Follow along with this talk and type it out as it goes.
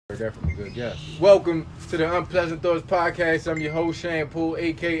Definitely good guess. Welcome to the Unpleasant Thoughts Podcast. I'm your host, Shampoo,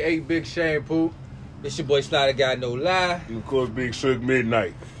 a.k.a. Big Shampoo. It's your boy Slider Got No Lie. And of course, Big Shook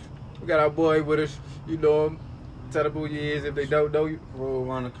Midnight. We got our boy with us. You know him. Tell them who you is if they don't know you. Roll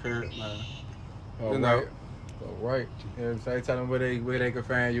around the curb, man. All right. You know what I'm saying? Tell them where they can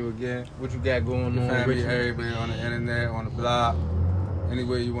find you again. What you got going on? Find with me you. everywhere on the internet, on the blog,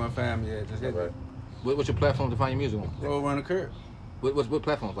 anywhere you want to find me at. Just hit Right. What's your platform to find your music on? Roll around the curb. What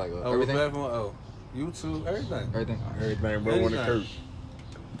platforms like? Oh, Everything? platform, YouTube, everything. Everything. Everything, bro, on the curb.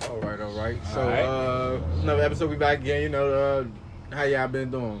 All right. So, another episode. We back again. You know, how y'all been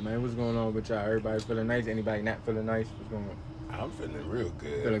doing, man? What's going on with y'all? Everybody feeling nice? Anybody not feeling nice? What's going on? I'm feeling real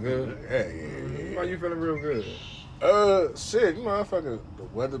good. Feeling good? Yeah. Why you feeling real good? Shit, you know, the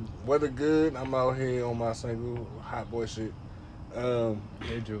weather good. I'm out here on my single hot boy shit.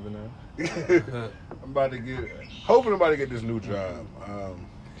 Hey, Juvenile. I'm about to get this new job.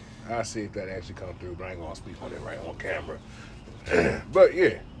 I'll see if that actually comes through, but I ain't gonna speak on it right on camera. But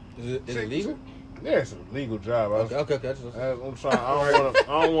yeah. Is it legal? Yeah, it's a legal job. Okay. I'm trying. I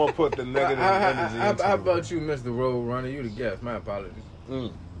don't want to put the negative energy into How it. about you, Mr. Road Runner? You the guest. My apologies.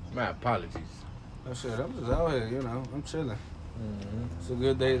 My apologies. Oh, shit, I'm just out here, you know. I'm chilling. Mm-hmm. It's a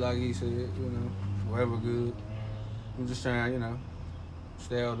good day, like he said, you know. Whatever good. I'm just trying, you know,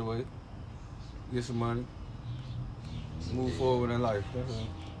 stay out of the way. Get some money. Move forward in life. That's all.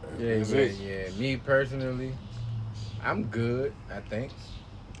 Yeah. Me personally, I'm good, I think.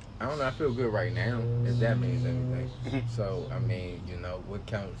 I don't know, I feel good right now, if that means anything. So, I mean, you know, what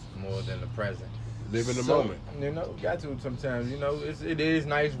counts more than the present? Live in the moment. You know, got to sometimes. You know, it is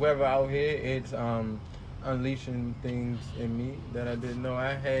nice weather out here. It's unleashing things in me that I didn't know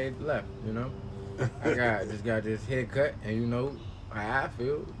I had left, you know? I just got this haircut, and you know how I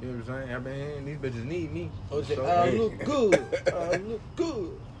feel. You know what I'm saying? I've been hearing these bitches need me. Oh, So, I hey. look good. I look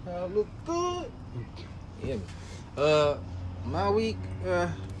good. I look good. Yeah. My week,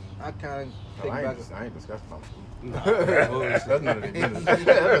 I kind of think back. I ain't discussing my food. That's That's none of their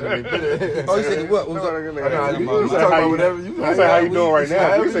business. Oh, you said what? What was that? You talking about whatever you. I said, how you doing right now?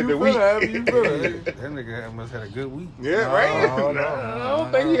 However You said the feel, week. however you feeling. That nigga must have had a good week. Yeah, right? No. I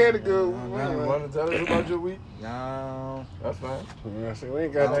don't think he had a good You one. want to tell us about your week? No. That's fine. Yeah, see, we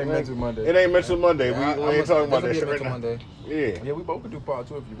ain't It got ain't mental Monday. It ain't mental Monday. We ain't talking about that This shit will right be a now. Monday. Yeah. Yeah, we both could do part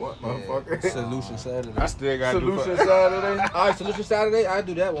 2 if you want, motherfucker. Solution Saturday. I still got to do Solution Saturday. All right, Solution Saturday, I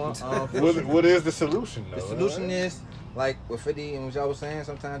do that one. What is the solution, though? The solution is, like what 50 and what y'all was saying,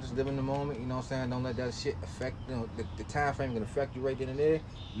 sometimes just live in the moment, you know what I'm saying? Don't let that shit affect, you know, the time frame can affect you right then and there.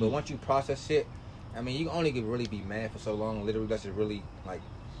 But once you process shit, I mean, you only can really be mad for so long. Literally, that's just really, like,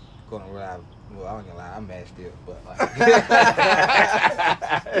 going to realize, well, I ain't gonna lie, I'm mad still, but, like.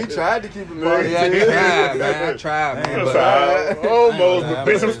 He tried to keep it mad. I tried, man. But Almost, but I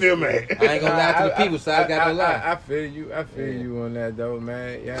bitch, I'm ain't still mad. I ain't gonna lie to the people, so I got no lie. I feel you. I feel you on that, though,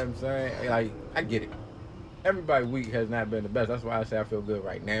 man. You know what I'm saying? Like, I get it. Everybody's week has not been the best. That's why I say I feel good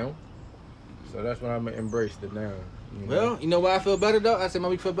right now. So that's why I'm going to embrace it now. You know? Well, you know why I feel better, though? I said my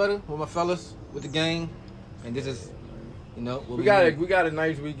week feel better with my fellas, with the gang. And this is, you know, what we got a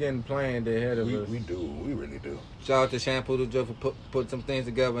nice weekend planned ahead of us. We do. We really do. Shout out to Shampoo the Joe for put some things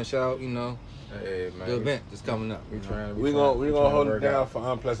together, and shout out, you know, Hey, man. the event that's coming up. We trying. We gonna hold it down out.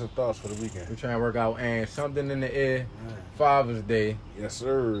 for unpleasant thoughts for the weekend. We trying to work out, and something in the air. Father's Day. Yes,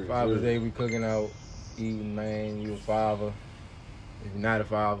 sir. Father's Day, we cooking out, eating, man. You a father. If you're not a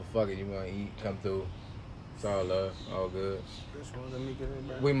father, fuck it. You want to eat, come through. It's all love, all good.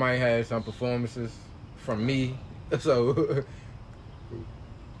 We might have some performances from me. So,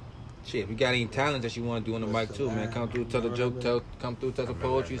 Shit, if you got any talent that you want to do on the mic too, man, come through, tell a joke, come through, tell some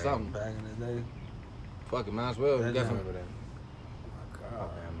poetry, something. Back in the day. Fuck it, might as well. You got some.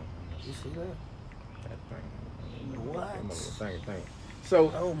 You see that? What? Thing.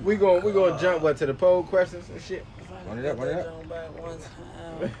 So we gonna jump to the poll questions and shit. Run it up.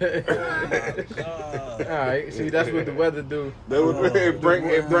 All right, see that's what the weather do. It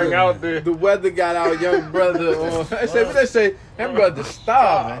bring out the. The weather got our young brother on. They say that brother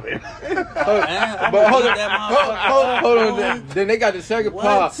starving. But hold on. Then they got the second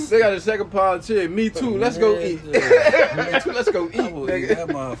part. They got the second part too. Me too. Let's go eat. Me too. Let's go eat. I will eat that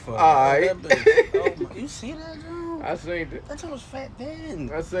Nigga. motherfucker. All right. That bitch- oh my, you see that, John? I seen it. That John was fat then.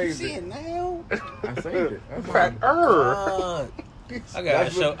 I seen You see it now? I seen it. God. I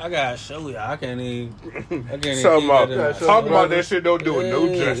gotta show you. I can't even. Talking about keep that in my- talking about that shit don't do it no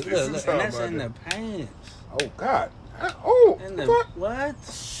Yeah, justice. look, Talking and that's about in that. the pants. Oh God. Oh In the fuck. what?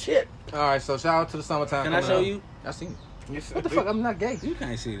 Shit. All right, so shout out to the summertime. Can I coming show up. you? I seen it. What the fuck? I'm not gay. You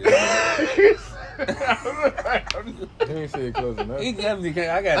can't see that. You ain't see it close enough. He definitely can't.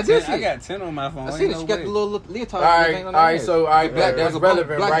 I got 10 on my phone. I Ain't seen it. no She got way. the little leotard. All right, thing on all her right. head. So, all right, Black- that's a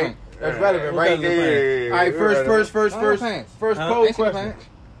relevant, black right? one. That's relevant, right? Yeah. All right, first Huh? poll Ain't seen the question. pants.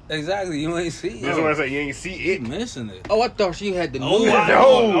 Exactly. You ain't see it. That's what I say. You ain't see You it. missing it. Oh, I thought she had the Oh, new. I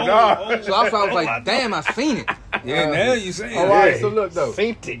No, know. no. So I was like, damn, I seen it. Yeah, now you saying Oh, all it. right. So look though.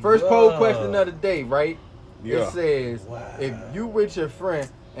 Seen it. First poll Whoa. question of the day, right? Yeah. It says, Wow. if you with your friend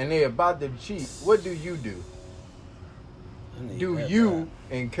and they about to cheat, what do you do? I need Do that you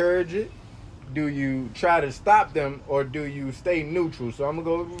encourage it? Do you try to stop them, or do you stay neutral? So I'm gonna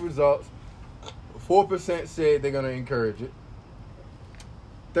go over the results. 4% said they're gonna encourage it.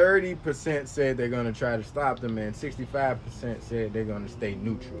 30% said they're gonna try to stop them, and 65% said they're gonna stay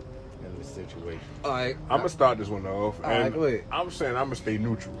neutral in the situation. All right. I'm gonna start this one off. All right, and go ahead. I'm saying I'm gonna stay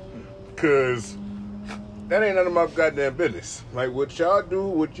neutral, cause that ain't none of my goddamn business. Like what y'all do,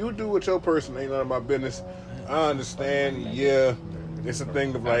 what you do with your person ain't none of my business. I understand. Yeah, it's a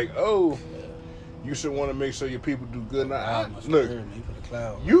thing of like, oh, you should want to make sure your people do good. Now, look,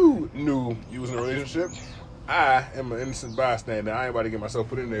 you knew you was in a relationship. I am an innocent bystander. I ain't about to get myself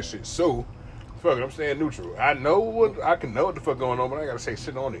put in that shit. So, fuck it, I'm staying neutral. I can know what the fuck going on, but I ain't gotta say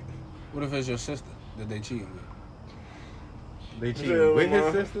shit on it. What if it's your sister that they cheating with? They cheating with his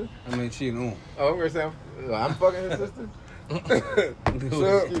man. sister? I mean, cheating on. Oh, I'm gonna say I'm fucking his sister.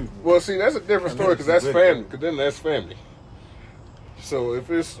 So, well, see, that's a different story because that's family. Because then that's family. So if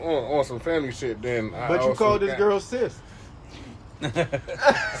it's on some family shit, then I But you also called this got- girl sis.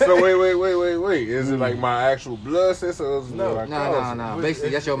 So wait. Is it like my actual blood sis or is it No. like No. Basically,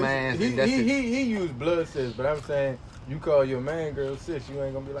 that's your man. That's it. He used blood sis, but I'm saying you call your man girl sis, you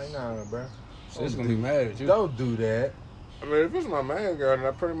ain't gonna be like, nah, bro. She's gonna be mad at you. Don't do that. I mean, if it's my man girl,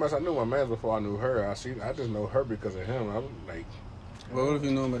 then I knew my man before I knew her. I just know her because of him. I'm like, But what if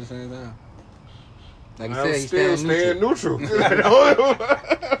you know him at the same time? Like you I'm said, he's still staying neutral. neutral.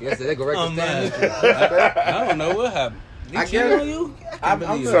 Yes, they go right Oh, to man. stand neutral. I don't know what happened. He I cheated get it. on you? I'm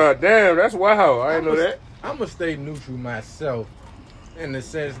believe so- So damn, that's wow. I didn't know that. I'm gonna stay neutral myself, in the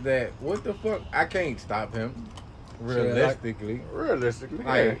sense that what the fuck, I can't stop him. Realistically, Realistically,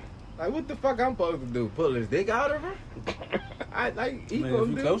 like what the fuck I'm supposed to do? Pull his dick out of her? I like he I mean, gonna if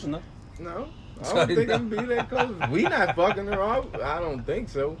you do. close enough. No, I don't think I'm be that close. We not fucking her off. I don't think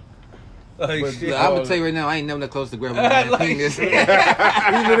so. Like, But- shit. Look, I'm gonna tell you right now, I ain't never that close to grabbing my Like- penis. Even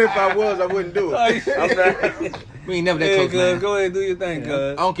if I was, I wouldn't do it. Like, I'm not. We ain't never that hey, close, cuz, man. go ahead and do your thing, I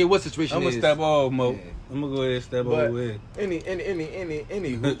cuz. don't care what situation I'm it gonna is. step off, Mo. Yeah. I'm gonna go ahead and step But over with. any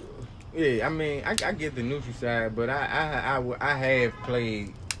yeah, I mean, I get the neutral side, but I have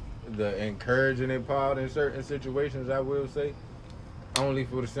played the encouraging it part in certain situations. I will say, only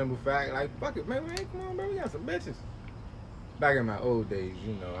for the simple fact, like fuck it, man, come on, bro, we got some bitches. Back in my old days,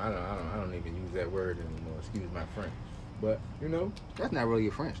 you know, I don't even use that word anymore. Excuse my French, but you know, That's not really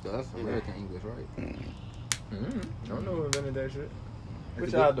your French, though. That's American English, right? I don't know who invented that shit. What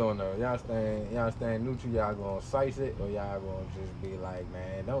That's y'all doing though? Y'all staying neutral? Y'all gonna size it, or y'all gonna just be like,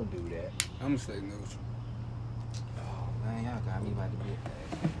 man, don't do that? I'm gonna stay neutral. Oh, man, y'all got me about to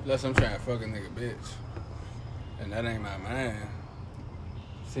be. Unless I'm trying to fuck a nigga bitch. And that ain't my man.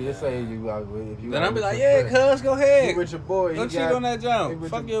 See, it say you out with if you. Then out I'll be with like, your yeah, friend. cuz, go You ahead. with your boy. Go he cheat got- on that he jump.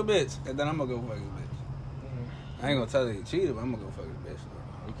 with Fuck your bitch. And then I'm gonna go fuck his bitch. Mhm. I ain't gonna tell her he cheated, but I'm gonna go fuck his bitch.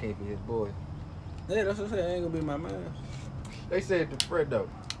 You can't be his boy. Yeah, that's what I said. I ain't gonna be my man. They said to Fred though.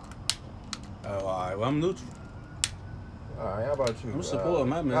 Oh, alright. Well, I'm neutral. All right, how about you? I'm supporting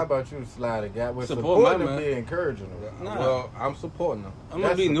my man. How about you, Slide a guy? Well, Support my supporting him, man. be encouraging him. Nah. Well, I'm supporting him. I'm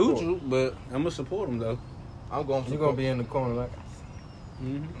gonna That's be support. neutral, but I'm gonna support him though. I'm going. You gonna be in the corner like,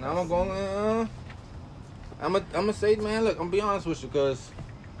 Mm-hmm. I'm going. I'm gonna say, man. Look, I'm gonna be honest with you, cause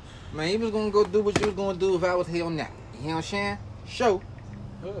man, he was gonna go do what you was gonna do if I was here on that. You know what I'm saying? Show.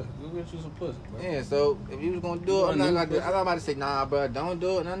 Good. Go get you some pussy, bro. Yeah. So if you was gonna do it, I'm not about to say nah, bro. Don't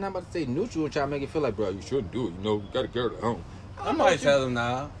do it. And I'm not about to say neutral and try to make it feel like, bro, you shouldn't do it. You know, you got a girl at home. I might tell him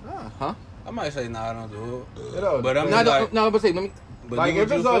nah. Huh? I might say nah, don't do it. it all But I'm depends. like- No, but say let me. But like do if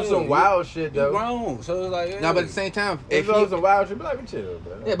what it's you on feel. some You- wild shit You though. grown, so it's like No, but at the same time, If if it's on he, some wild shit, be like, chill,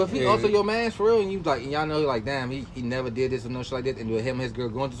 bro. yeah, but if he Yeah. also your man's for real, and you like, and y'all know, like, damn, he never did this or no shit like that, and with him and his girl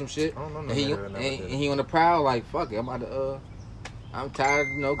going through some shit, I don't know no and he nigga that never did and he on the prowl, like, fuck it, I'm about to, I'm tired,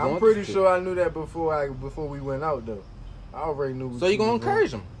 you know, going I'm through pretty shit. sure I knew that before we went out though. I already knew. What So you gonna was doing.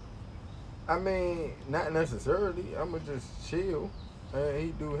 encourage him? I mean, not necessarily. I'ma just chill, and he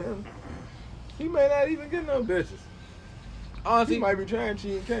do him. He may not even get no bitches. He Honestly, might be trying,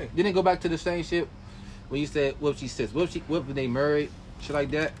 she and didn't it go back to the same shit when you said, what if she says, what if they married, shit like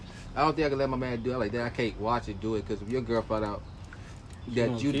that? I don't think I can let my man do it like that. I can't watch it do it because if your girl found out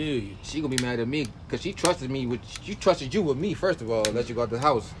that you, she gonna be mad at me because she trusted me with she trusted you with me first of all. Let you go out the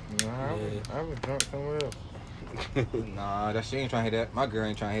house. Nah, I was drunk somewhere else. Nah, that she ain't trying to hear that. My girl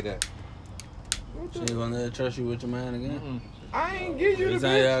ain't trying to hear that. She ain't gonna let her trust you with your man again. I ain't give you the Every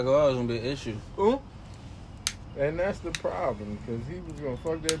time bitch. y'all go out, it's gonna be an issue. And that's the problem, because he was gonna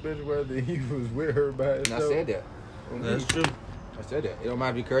fuck that bitch whether he was with her by And I himself. said that. That's true. I said that. It don't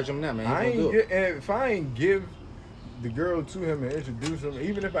matter if you encourage him or not, man. He I gonna do ain't it. get, if I ain't give the girl to him and introduce him,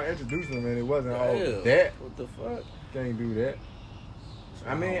 even if I introduced him and it wasn't all Hell, that, what the fuck? can't do that.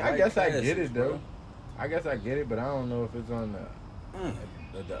 I mean, don't I like guess I classics, get it though. bro. I guess I get it, but I don't know if it's on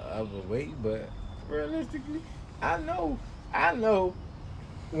the other way. But realistically, I know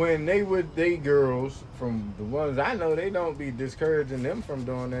when they would date girls from the ones I know, they don't be discouraging them from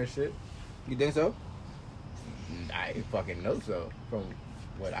doing that shit. You think so? I ain't fucking know so from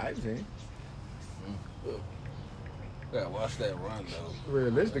what I've seen. Gotta watch that run though.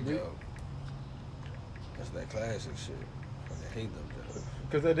 Realistically. That's that classic shit. I hate them though.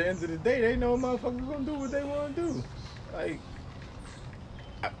 Because at the end of the day, they know motherfuckers gonna do what they want to do. Like,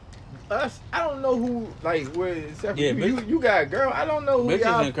 I don't know who, like, where, except for Yeah, you got a girl. I don't know who Bitches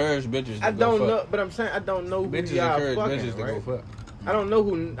y'all. encourage bitches to I go don't fuck. know, but I'm saying I don't know who Bitches y'all encourage fucking, bitches to right? go fuck. I don't know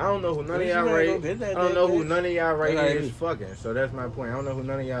who none of Bitch, y'all you right. ain't gonna get that I don't know who bitch. none of y'all right That's here how it is is. fucking. So that's my point. I don't know who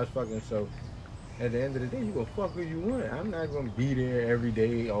none of y'all is fucking. So at the end of the day, you gonna fuck who you want. I'm not gonna be there every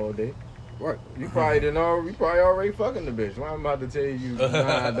day, all day. Right. You probably you probably already fucking the bitch. Why I'm about to tell you,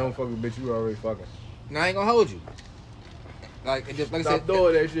 nah, don't fuck a bitch. You already fucking. Now I ain't gonna hold you. Like it just like I Stop said,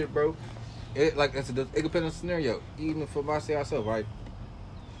 doing that shit, bro. it depends on the scenario. Even if I say ourselves, right?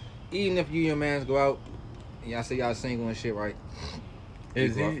 Even if you and your mans go out and y'all say y'all single and shit, right?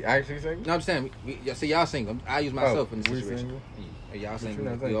 Is You he actually single? No, I'm saying, y'all say y'all single. I use myself in this we situation. single? Y'all But you single.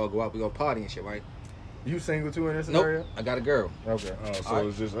 not We single. all go out, we go party and shit, right? You single too in this scenario? Nope. I got a girl, Okay. Oh, so Alright.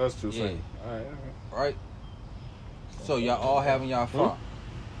 it's just us two Yeah. saying. All right. right? So y'all all having y'all fun.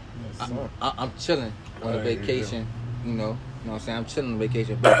 Yes, sir. I'm chilling on a Right, vacation, you know what I'm saying? I'm chilling on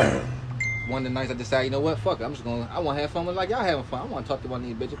vacation. But one of the nights I decide, you know what, fuck it. I want to have fun with like y'all having fun. I want to talk to one of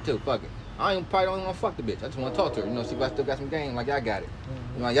these bitches too, fuck it. Probably don't even want to fuck the bitch. I just want to talk to her, you know, see if I still got some game like y'all got it.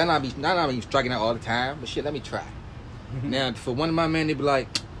 You know, y'all not be striking out all the time, but shit, let me try. Now, for one of my men, they be like,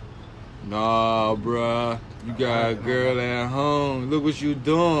 nah, bruh, you got a girl at home. Look what you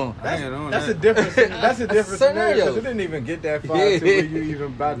doing. That's a different. That's a different scenario. scenario. 'Cause it didn't even get that far Yeah. to where you even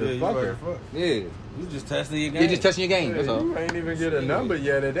about to fuck her. Yeah. You just testing your game. You're just touching your game, that's all. You ain't even get a number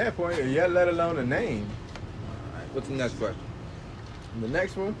yet at that point, yet let alone a name. What's the next question? The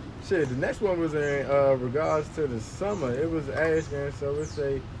next one, the next one was in regards to the summer. It was asking, so this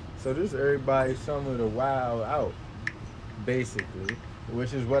is everybody's summer to wild out, basically,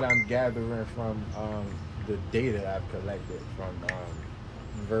 which is what I'm gathering from the data I've collected from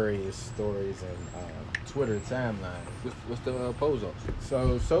various stories and Twitter timelines. What's the pose off?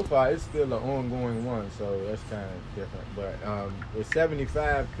 So far it's still an ongoing one, so that's kind of different. But with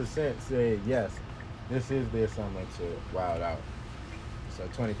 75% said yes, this is their summer to wild out. So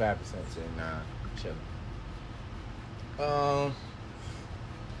 25% said nah, chilling.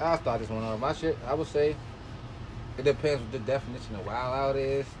 I'll start this one off. My shit, I would say, it depends what the definition of wild out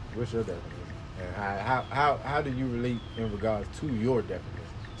is. What's your definition? And how do you relate in regards to your definition?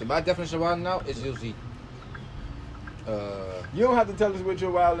 So my definition of wild out is usually, You don't have to tell us what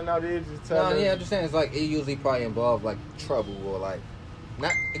your wilding out is. Just tell us. I'm just saying it's like it usually probably involve like trouble or like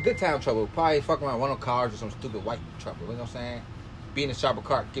not a good time trouble. Probably fucking around one of cars or some stupid white trouble. You know what I'm saying? Be in a shopper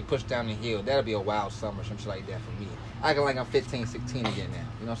cart, get pushed down the hill. That'll be a wild summer, some shit like that for me. Acting like I'm 15, 16 again now.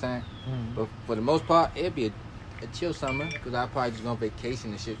 You know what I'm saying? Mhm. But for the most part, it'd be a chill summer because I probably just go on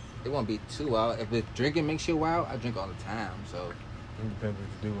vacation and shit. It won't be too wild. If the drinking makes you wild, I drink all the time. So It depends what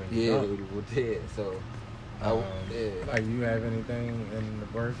you do when yeah, you're drunk. yeah. So yeah. Like you have anything in the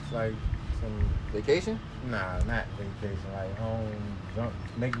works, like some Vacation? nah, not vacation, like home junk,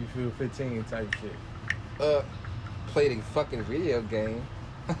 make you feel 15 type shit. Play the fucking video game.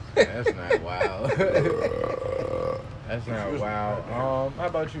 That's not wild. That's not wild. How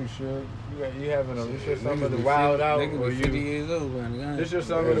about you, Suge? You having a this your summer to wild out, or Niggas be 50 you? years old, man. This your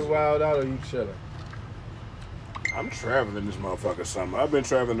summer to wild out, or you chilling? I'm traveling this motherfucker summer. I've been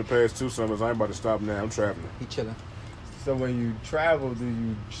traveling the past 2 summers. I ain't about to stop now. I'm traveling. He chilling. So when you travel, do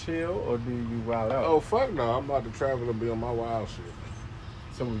you chill or do you wild out? Oh, fuck no. I'm about to travel and be on my wild shit.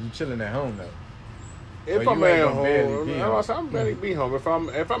 So you chilling at home though? If Or I'm you ain't at gonna barely home, be I'm home. I'm barely be home. If I'm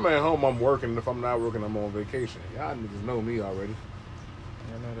at home, I'm working. If I'm not working, I'm on vacation. Y'all niggas know me already.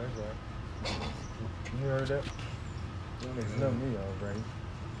 I know that's right. You heard that? You niggas know me already.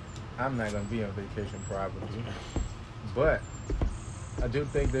 I'm not gonna be on vacation probably, but I do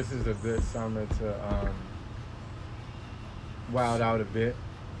think this is a good summer to wild out a bit,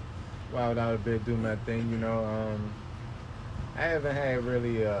 do my thing. You know, I haven't had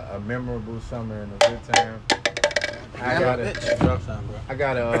really a memorable summer in a good time. I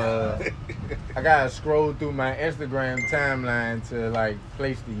gotta scroll through my Instagram timeline to like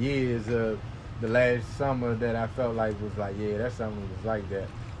place the years of the last summer that I felt like was like, yeah, that summer was like that.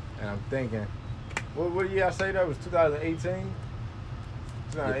 And I'm thinking, what year I say that was 2018?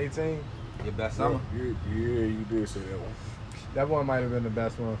 2018? Your best summer? Yeah, you did say that one. That one might have been the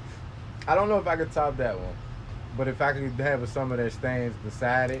best one. I don't know if I could top that one, but if I could have a summer that stands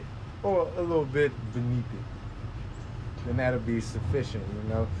beside it or a little bit beneath it, then that'll be sufficient, you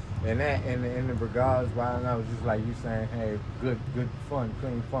know. And that, in the regards, why I was just like you saying, hey, good fun,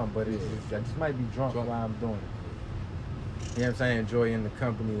 clean fun, but it's just, I just might be drunk while I'm doing it. You know what I'm saying? Enjoying the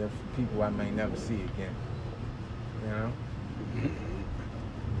company of people I may never see again. You know?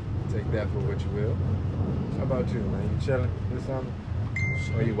 Take that for what you will. How about you, man? You chilling this summer?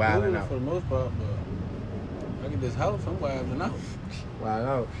 Or you wilding out? For the most part, but I get this house, I'm wilding out. Wilding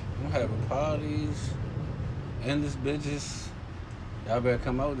out. I'm having parties, endless bitches. Y'all better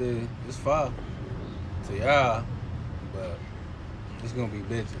come out there. It's far to y'all, but it's gonna be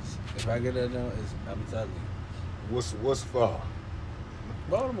bitches. If I get that done, I'm telling you. What's far?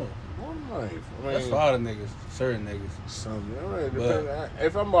 Baltimore. That's for all the niggas, certain niggas. Something.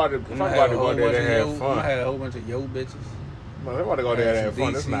 If I'm about to go there and have fun, I'm gonna have a whole bunch of yo bitches. I'm about to go there and have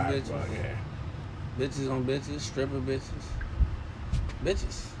fun. It's DC not. bitches. Bitches on bitches, stripper bitches.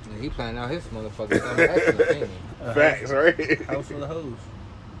 Bitches. Yeah, he planning out his motherfucking summer excellent, ain't he? Facts, right? House full of hoes.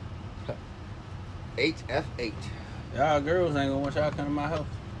 HF8. Y'all girls ain't gonna want y'all come to my house.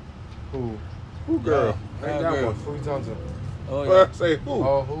 Who? Who girl? Y'all I ain't got girls. one. Who you talking to? Oh Well, yeah. say who?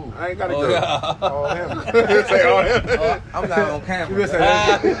 Oh, who? I ain't got a Oh girl. yeah. Oh, him. Say all him. I'm not on You camera. been saying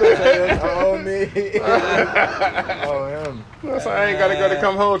that? Oh, me. Oh, him. So I ain't got a girl to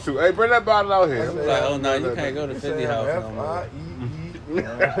come home to. Hey, bring that bottle out here. I'm like, oh no, you can't go to 50 house no more.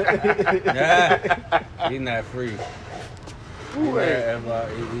 F-I-E-E. Yeah. He not free. Who ain't?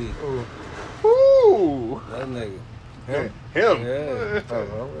 F-R-E-E. Who? That nigga. Him? Him. Yeah.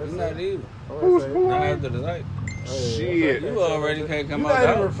 Oh, He not either. Who's Not after the night. Shit. You already can't come You out not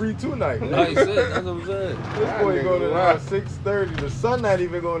the even house. free tonight. Like shit, that's what I'm saying. This boy going in the house 6:30. The sun not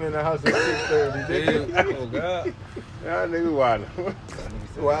even going in the house at 6:30. Yeah. Oh God. Y'all niggas wild.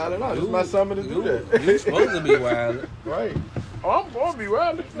 Well, I don't know. It's my summer to do that. You supposed to be wild. Right. Oh, I'm gonna be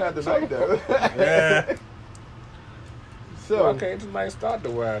wild. Not tonight, though. Yeah. So I So, can't tonight start the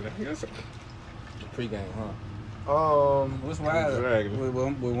wild. Yes. Pre-game, huh? What's wild Exactly.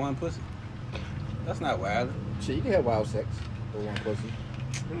 with one pussy? That's not wild. Shit, you can have wild sex with one pussy.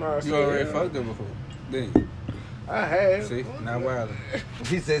 You already fucked her before. Then you. I have. See, not wild.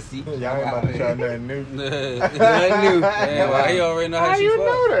 He said, see. y'all ain't about to try nothing new. Yeah, well, he already know how How she you fuck.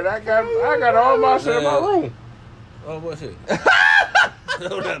 know that? I got all my shit in my room. Oh, what shit?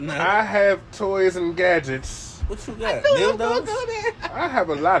 Hold up now. I have toys and gadgets. What you got? Dildos? I have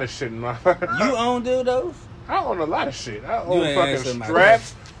a lot of shit in my. You own dildos? I own a lot of shit. I You own ain't fucking answering my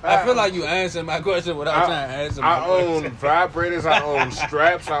straps. I feel like you answered my question without trying to answer my I own question. vibrators. I own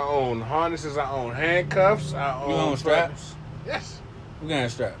straps. I own harnesses. I own handcuffs. I own. You own straps? Yes. We got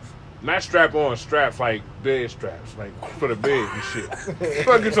straps. Not strap on straps like bed straps, like for the bed and shit.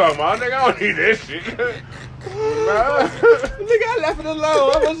 Fuck you talking about? Nigga, I don't need that shit. Nah. Nigga, I left it alone.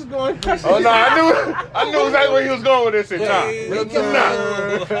 I was just going. Oh no, I knew exactly where he was going with this shit. Nah.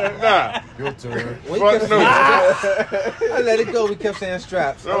 Your turn. Fuck no. I let it go. We kept saying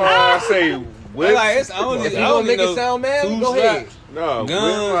straps. No, I say whips. Like, it's only, If you gonna make it sound mad, go ahead. No,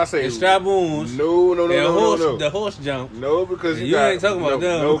 Guns, whips, I say and strap-ons, No, the horse jump. No, because you You got, ain't talking about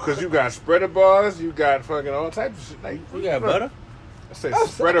them. No, because you got spreader bars, you got fucking all types of shit. Like, You got butter? I said Oh,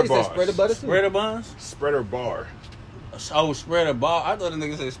 spreader he said bars. spreader butter too. Spreader buns? Spreader bar. Oh, spreader bar. I thought the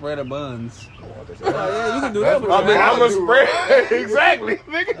nigga said spreader buns. Oh, yeah, you can do that. That's With what I mean, your I'm a buns. spread. Exactly,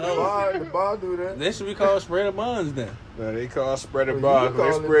 nigga. The bar do that. They should be called spreader buns then. No, they call spreader Well, bars. you They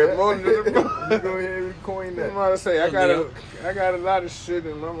call it spread that. more than You go ahead and coin I'm that. about to say I got a lot of shit,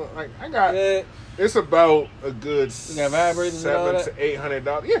 and I'm like I got. Yeah. It's about a good You got vibrators and all $700 that? to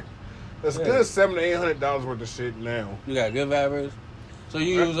 $800. Yeah, it's Yeah. good $700 to $800 worth of shit now. You got good vibrators. So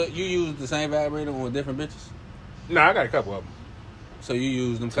you use the same vibrator with different bitches. No, I got a couple of them. So you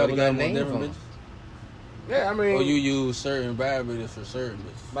use them So they couple got of them on names different on 'em. bitches. Yeah, I mean, Or you use certain vibrators for certain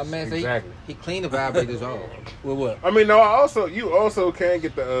bitches. My man said Exactly. he cleaned the vibrators off. With what? I mean, no. You also can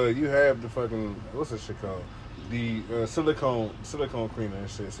get the. You have the fucking what's this shit called? the silicone cleaner and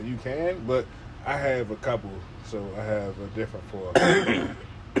shit. So you can, but I have a couple, so I have a different for.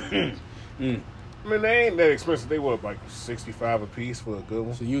 I mean, they ain't that expensive. They were like $65 a piece for a good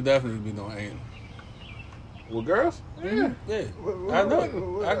one. So you definitely be doing anal. With girls? Yeah. Yeah, I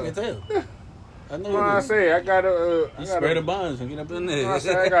know. I can tell. I know. Well, I say I got a. You spread the buns and get up in there. I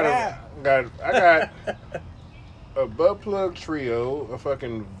say I got a butt plug trio, a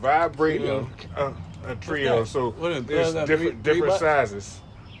fucking vibrating a trio. So What is there's plug got different three butts? sizes.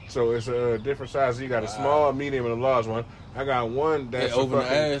 So it's a different size. You got a small, a medium, and a large one. I got one They that's a open the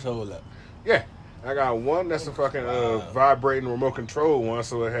fucking, asshole up. yeah. I got one that's a fucking vibrating remote control one,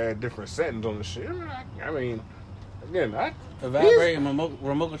 so it had different settings on the shit. I mean, again, A vibrating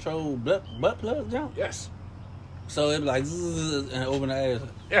remote control butt plug jump. yes, So it be like zzz, and open the ass.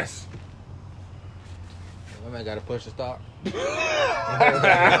 yes. My man got to push the start.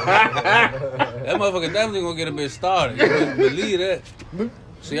 That motherfucker definitely gonna get a bit started. You better believe that.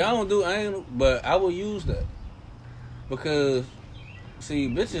 See, I don't do anal, but I will use that because see,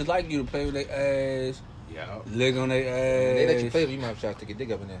 bitches like you to play with their ass, Yeah. lick on their ass. They let you play, but you might have to take a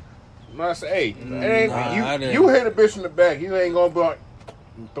dig up in there. No, I say, hey, it Nah, I ain't, didn't. you hit a bitch in the back. You ain't gonna be like,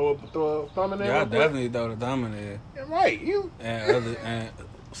 throw a thumb in there. Yeah, I real quick? definitely throw the thumb in there Yeah, right. You. and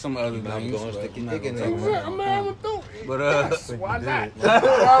some other You might be things. gonna but stick your I'm not dick in gonna there. talk I'm about not that. gonna do it. But Yes, think why you not? did.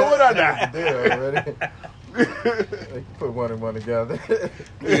 Why would I not? Did already. They can put one and one together.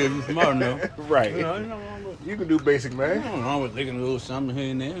 Yeah, smart enough. Right. You know, ain't nothing wrong with- You can do basic, man. nothing wrong with licking a little something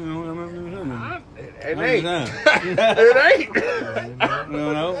here and there. You know, It ain't. I'm It ain't.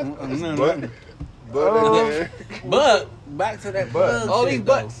 But back to that plug. All shit, these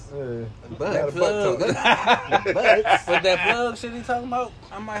though. butts. Yeah. But Got a Plug. butt But that plug shit he talking about,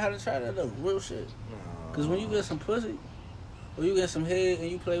 I might have to try that though. Real shit. Cause when you get some pussy, or you get some head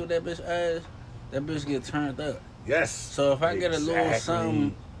and you play with that bitch ass, that bitch get turned up. Yes. So if I get a little Exactly.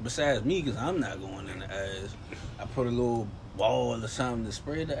 something besides me, cause I'm not going in the ass, I put a little ball or something to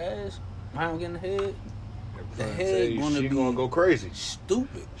spray the ass. If I don't get in the head, the head gonna she be gonna go crazy.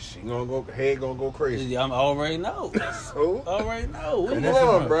 stupid. She gonna go crazy. I already know. Oh, Already know. Where And you this, get that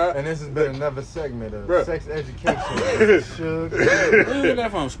on, from? bro. and this has been another segment of Bruh. sex education. Suge, Where you get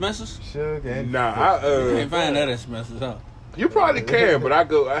that from? Spencer's? Suge, and nah. You can't find that at Spencer's, huh? You probably can, but I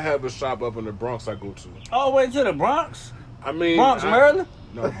have a shop up in the Bronx I go to. All the way to the Bronx? I mean, Bronx, Maryland?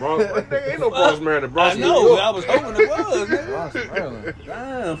 No, Bronx. There ain't no Bronx, Maryland. Bronx, I New know. York. I was hoping it was, nigga. Bronx, Maryland.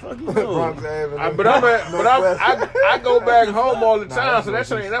 Damn, fuck you. Bronx Avenue. I go back home all the time, so that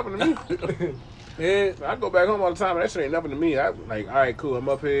shit ain't nothing to me. Yeah. I go back home all the time, and that shit ain't nothing to me. I like, all right, cool. I'm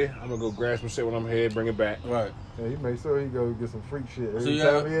up here. I'm gonna go grab some shit when I'm here, bring it back. Right. Yeah, he made sure he go get some freak shit. So Every you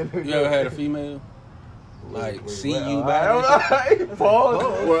time he in ever, you ever had a female? Like, see you I back? don't know.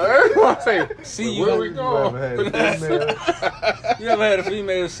 Pause. Well, everyone say, See where you. we You going? ever had a female? You ever had a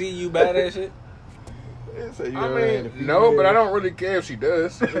female see you buy that shit? Say you I ever had a mean, female? no, but I don't really care if she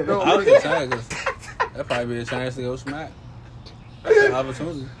does. It don't I was really- just saying, because that probably be a chance to go smack. That's an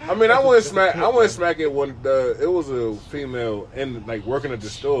opportunity. I mean, I wouldn't smack it when it was a female in like working at the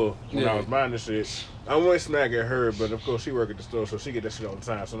store when I Yeah. was buying the shit. I wouldn't smack at her, but of course she work at the store, so she get that shit all the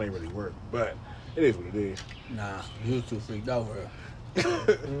time, so it ain't really work. But it is what it is. Nah, you was too freaked out for her.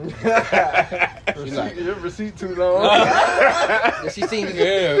 Your receipt too long. she seen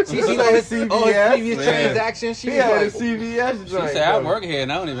Yeah. she seen all his CVS. previous Yeah. transactions. She He was had a like, CVS She joint. said, I work here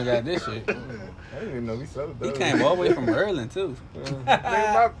and I don't even got this shit. I didn't even know we sold He those. came all the way from Maryland, too. niggas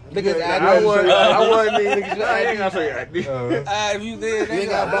I act wasn't even. I ain't gonna say ID. Oh. If you did, You ain't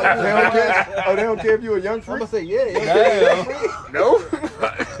got They don't care. Oh, they don't care if you a young I'm freak. gonna say yeah. Damn. No.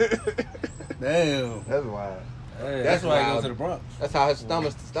 Damn. That's wild. Hey, that's why I go wild. to the Bronx. That's how his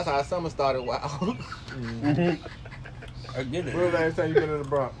stomach. That's how his summer started. Wow. I get When was the last time you been in the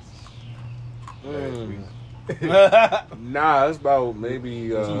Bronx? Nah, it's about maybe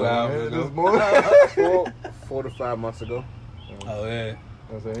 2 hours Man, ago. this boy. 4 to 5 months ago. Oh, yeah.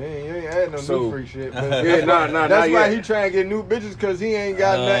 I said, he ain't had no So- new freak shit. But Yeah, nah, that's not why yet. he trying to get new bitches because he ain't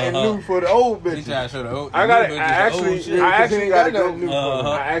got nothing Uh-huh. new for the old He bitches. trying to show the old. I got the it. new bitches I the old actually, shit. I actually ain't got to got go. nothing new for Uh-huh.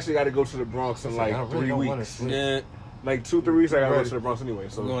 I actually got to go to the Bronx in like I really 3 don't wanna weeks. sleep. Yeah. Like 2-3 weeks, I gotta go Ready. to the Bronx anyway. We're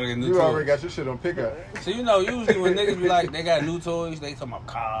So going to get new You already toys. got your shit on pickup. So, you know, usually when niggas be like, they got new toys, they talking about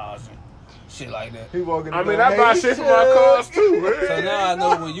cars and shit like that. He walking. I mean, around, I buy "Hey, shit for my cars too. Man. So now I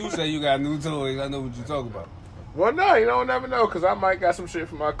know when you say you got new toys, I know what you talking about. Well, no, you don't never know because I might got some shit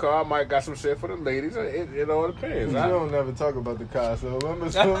for my car. I might got some shit for the ladies. It all depends. You I don't never talk about the car, so I'm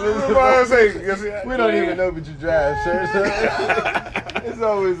That's what I'm saying. we don't even know what you drive, sir. So it's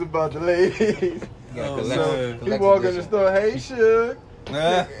always about the ladies. Yeah, Oh, So man. he walk in the store, hey, Suge.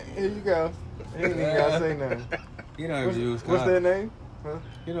 Nah, Here you go. He ain't even gotta say nothing. he don't even use condoms. What's their name? Huh?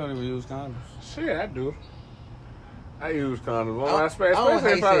 He don't even use condoms. Shit, I do. I use condoms. I don't Especially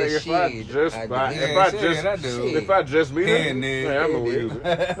if I just I do. if I just meet her, Yeah, I'm gonna use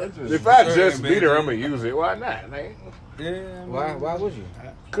it. If I just meet her, I'm gonna use it. Why not? Like, Yeah. Why would you?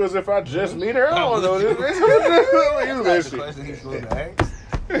 cause if I just meet her, I don't know this. I'm gonna use That's the that question he's supposed to ask.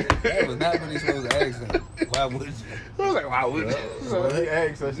 That was not what he's supposed to ask him. Why would you? shit. I was like, why would you? So he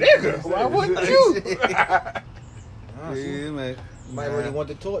asked her, she Nigga, said, why wouldn't you? Yeah, man. Might really want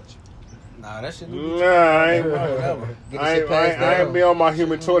the torch. Nah, that shit. Nah, I ain't. Whatever. I ain't be on my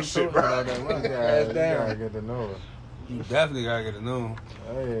human torch shit, bro. You gotta get to know her. You definitely gotta get to know him.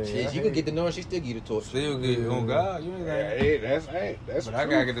 Oh, yeah, Shit, you can get to know her, she still give you the torch. Still get on God. You ain't got. Hey, that's. But I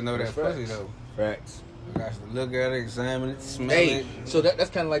gotta get to know that That's pussy facts. though. Facts. I got to look at it, examine it, smell Hey, it. so that's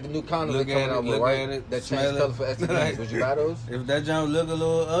kind of like the new condoms Look they're coming at it, out with, look right? at it, That smell change color for it. STDs. Would you buy those? If that junk look a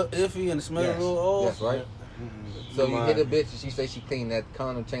little iffy and the smell Yes. a little off, That's right. So you hit a bitch and she say she clean that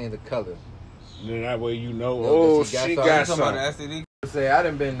condom, change the color. Then that way you know. No, Oh, that she she got got Talking some. about the STD. Say I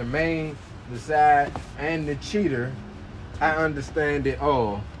done been the main, the side, and the cheater. I understand it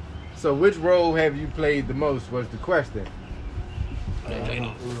all. So which role have you played the most was the question.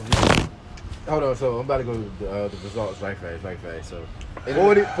 Hold on, so I'm about to go to the results right fast. So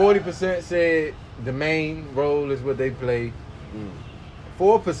 40% said the main role is what they play.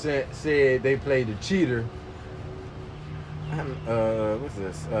 4% said they play the cheater. What's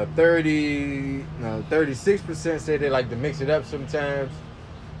this? 36% said they like to mix it up sometimes,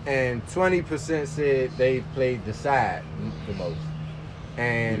 and 20% said they played the side the most.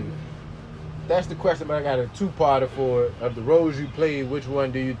 And that's the question. But I got a two-parter for it. Of the roles you played, which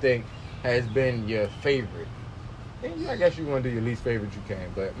one do you think has been your favorite? And I guess you want to do your least favorite, you can,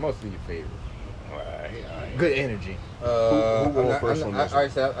 but mostly your favorite. All right. Good energy. Who going first on this one?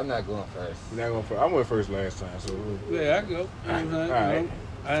 Alright, so I'm not going first. You're not going first. I went first last time, so. Yeah, I go. You know what I'm saying?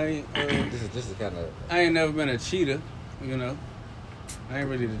 Alright. I ain't, This is kind of. I ain't never been a cheater, you know. I ain't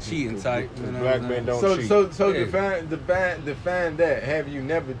really the cheating type. You know Black what I'm men saying? don't cheat. So Yeah. define that. Have you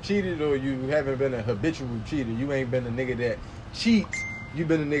never cheated, or you haven't been a habitual cheater? You ain't been a nigga that cheats. You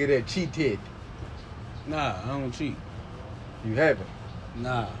been a nigga that cheated. Nah, I don't cheat. You haven't.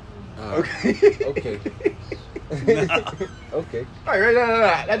 Nah. Okay. Okay. Okay. All right, no.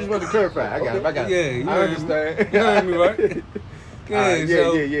 I just wanted to clarify. I got it. Yeah, you I heard me. understand. You heard me, right?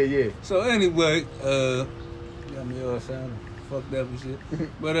 Yeah, yeah. So anyway, got me all sounding fucked up and shit.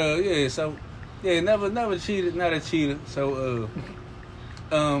 But never cheated, not a cheater. So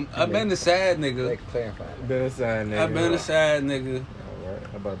I've been the sad nigga. Like clarify. Been a side nigga. I've been a sad nigga. All right.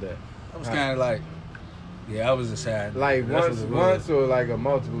 How about that? I was kind of like, yeah, I was a sad. Like That's what it was. once or like a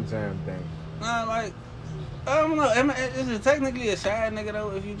multiple time thing. Nah, like I don't know. Is it technically a side nigga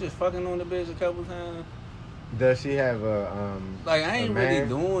though if you just fucking on the bitch a couple times? Does she have a Like I ain't a really man?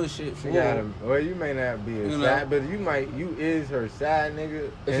 doing shit for She got her. a, well, you may not be a You know. side, but you is her side nigga.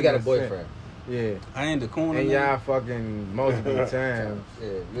 If she in got a sense. boyfriend. Yeah. I ain't the corner. And nigga. y'all fucking multiple times. Yeah,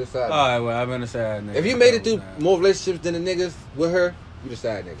 you're a side. All right, well I've been a side nigga. If you made it through more relationships than the niggas with her, you the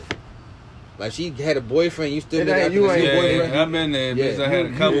side nigga. Like she had a boyfriend, you still It nigga ain't- after you the ain't new boyfriend. I've been there, bitch. Yeah. I had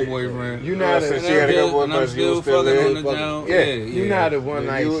a couple You- boyfriends. You not Since a, she had a couple and I'm boyfriends, you still was still fucking there. on the jump. Yeah. you not a one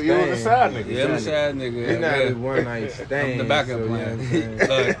night You stand. was the side nigga. Yeah, I'm a side nigga. You're not yeah. a one night stand. I'm the backup so, plan. You know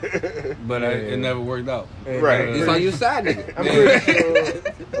what I'm saying? But Yeah. it never worked out. And, Right. It's like you a side nigga. I'm pretty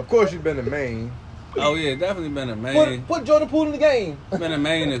sure. Of course, you've been the main. Oh yeah, definitely been a main. Put Jordan Poole in the game. Been a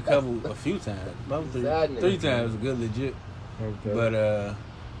main a few times. About three Side nigga. times, good legit. Okay. But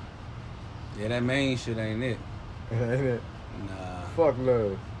yeah, that main shit ain't it. Ain't it? Nah, Fuck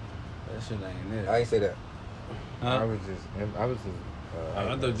love. that shit ain't it. I ain't say that. I Huh? was just.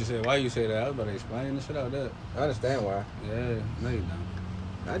 I thought you said why you say that. I was about to explain the shit out there. I understand why. Yeah, no you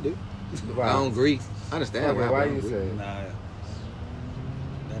don't. I do. Why? I don't agree. I understand why. Why I don't you agree. say? Nah,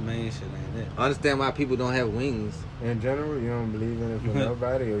 that main shit ain't it. I understand why people don't have wings. In general, you don't believe in it for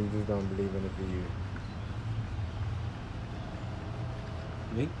nobody, or you just don't believe in it for you?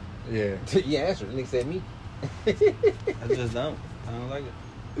 Me? Yeah. You answered. The nigga said me. I just don't. I don't like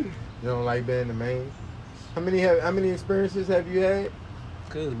it. You don't like being the main. How many experiences have you had?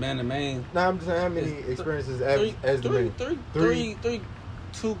 Cause being the main. No, I'm just saying how many It's experiences as the main. Three,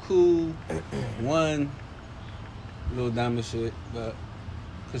 two cool, one little dumb shit, but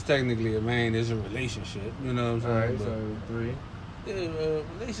cause technically a man is a relationship, you know what I'm All saying? right, so 3. But,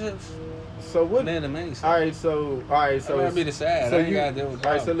 relationships. So what? Man, the main. All right, so I gotta be the sad. So I ain't you, gotta deal with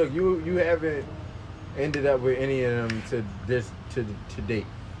all right, so problems. look, you haven't ended up with any of them to date.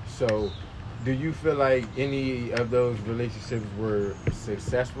 So Do you feel like any of those relationships were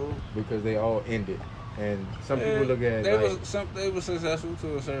successful because they all ended? And some people look at they like, they were successful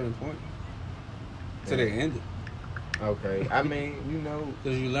to a certain point. Till they ended. okay, I mean, you know,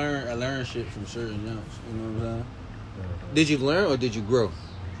 Cause I learned shit from certain jumps. You know what I'm saying? Did you learn or did you grow?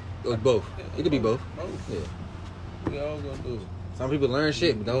 Or both? It could be both. Both. Yeah. We all gonna do it. Some people learn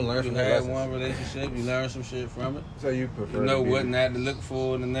shit, but don't learn You from their had lessons. one relationship, you learn some shit from it. so you prefer You know to be, what not to look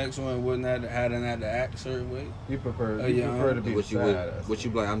for in the next one, what not to, how to not to act a certain way. you prefer to be What the you side. would? What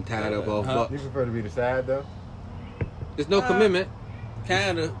you be like? I'm tired of all Huh? fuck. You prefer to be the side though? There's no commitment.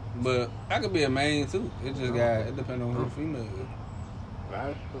 Kinda, but I could be a main too. It just it depends on who the female is.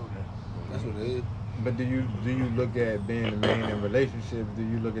 That's what it is. But do you look at being the man in relationships? Do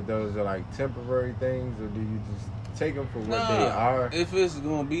you look at those as like temporary things, or do you just take them for what they are? If it's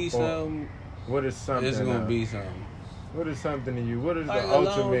gonna be something, What is something? it's gonna be something. What is something to you? What is Like the a long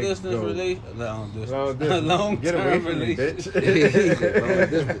ultimate distance goal? relationship. Long A distance. long Get away term from me, relationship.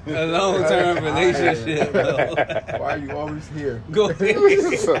 bitch. A long term relationship, bro. Why are you always here? Go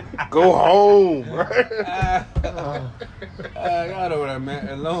ahead. Go home. Y'all know what I meant.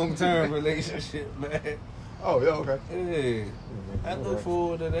 A long term relationship, man. Oh yeah, okay. Yeah. I look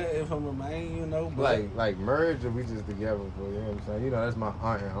forward to that if I'm a man, you know. But Like marriage, or we just together for you know what I'm saying? You know, that's my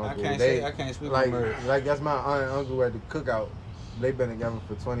aunt and uncle. I can't speak like on marriage. like that's my aunt and uncle at the cookout. They've been together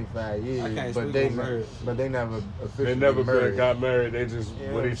for 25 years, I can't but speak they on marriage. but they never officially They never married. got married. They just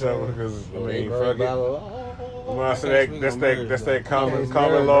Yeah, with I'm each other saying. because I They mean, married fuck by it. law. When I say can't that, speak that's on that marriage, that's though. that common Yeah,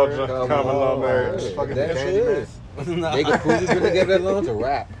 common marriage, law common law marriage. Yeah, Fucking that candy shit man. is. Nah, They could prove you've been together that long to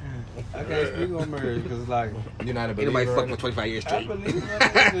rap. I can't speak on marriage because, like, You're not a Ain't believer. nobody in fucked it? for 25 years I straight. believe in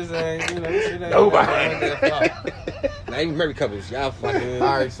it. Just ain't, you know, shit ain't Nobody. Not even married couples. Y'all fucking. All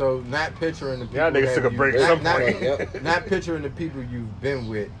right, so not picturing the people Y'all niggas that took a you- break not- some not- point. Yep. Not picturing the people you've been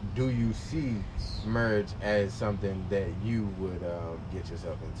with. Do you see marriage as something that you would get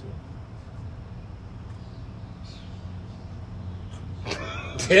yourself into?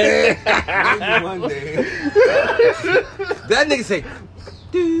 Maybe one day. That nigga say.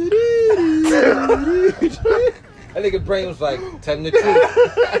 "Doo, doo, doo, doo, doo." That nigga brain was like telling the truth.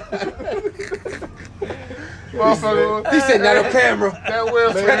 He said not on camera. That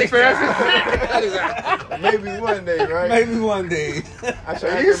Will Smith Maybe one day, right? Maybe one day. I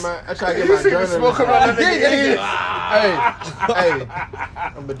try to get my You see the journalist. smoke come out of that nigga Hey,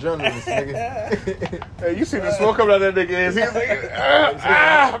 I'm a journalist, nigga. Hey, you see the smoke coming out of that nigga ass. He's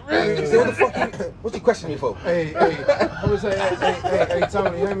like, He said, what the fuck? What you questioning me for? Hey, I was saying, hey,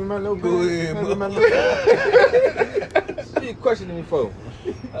 Tony, hand me my notebook. Go ahead, Hand me my bro. notebook. What you questioning me for?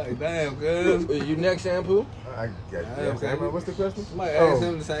 Like, damn, cuz. You next shampoo? I got you. What's the question? Might ask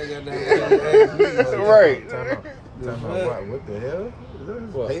him the same goddamn thing you asked me. Right. Time out. What the hell? Is that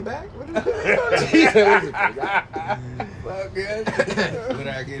What? payback? What is this? He said, what the Fuck it. When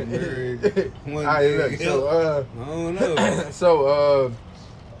I get married one All right, day. look, so, I don't know. so, all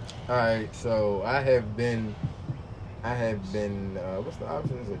right, so I have been, what's the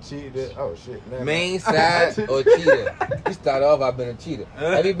options? A cheater? Oh, shit. never Main mind. side or cheater? You start off, I've been a cheater.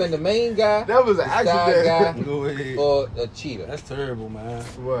 Have you been the main guy? That was an the side accident. guy, Go ahead. or a cheater? That's terrible, man.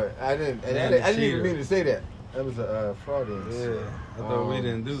 What? I didn't Man, even cheater. mean to say that. That was a fraudulence. Yeah. I thought we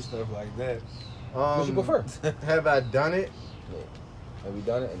didn't do stuff like that. What you prefer? Have I done it? Have you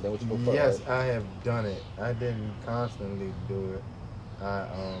done it? And then what you prefer? Yes, I have done it. I didn't constantly do it.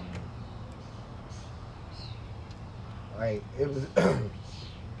 Like it was,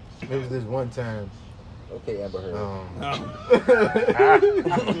 it was this one time. Okay, Amber Heard.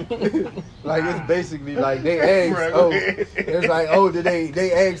 Like it's basically like they asked. Oh, it's like did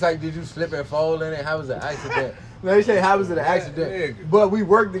they asked like did you slip and fall in it? How was the accident? No, they say how was it an accident? But we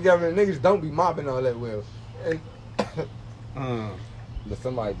work together and niggas don't be mopping all that well. And But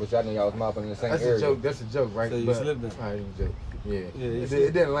somebody, but y'all know y'all was mopping in the same that's area. a joke. That's a joke, right? So you But, slipped in. all right, it was a joke. Yeah. Yeah, you it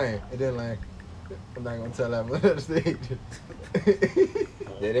slipped. didn't land. It didn't land. I'm not gonna tell that one on stage.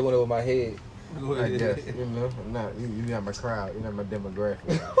 Yeah, they went over my head. Go I ahead. guess you know. I'm not. You're not my crowd. You're not my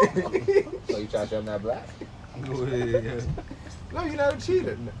demographic. So you trying to say I'm not black? Go ahead. No, you're not a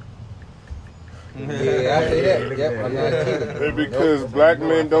cheater. Yeah, I say that. Yep, I'm not a cheater. And because black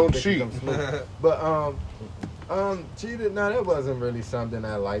men don't cheat. But cheated. No, that wasn't really something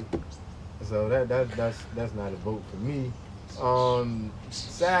I liked. So that's not a vote for me.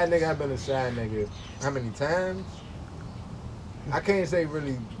 Side nigga. I've been a side nigga. How many times? I can't say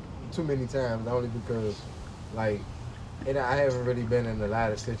really too many times. Only because like. I haven't really been in a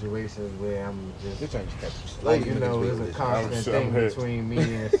lot of situations where I'm just like there's a constant thing between me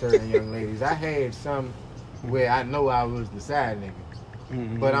and certain young ladies. I had some where I know I was the side nigga,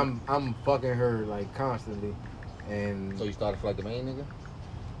 but I'm fucking her like constantly, and So you started for like the main nigga?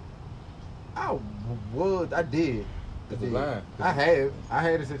 I did. Cause you lying. I had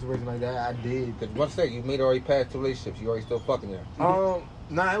a situation like that. I did. Cause once that you made already past 2 relationships, you already still fucking her.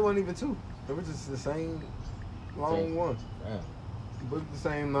 Nah, it wasn't even 2. It was just the same long one. Damn. But the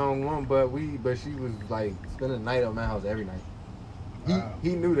same long one, but she was like spending the night at my house every night. Wow.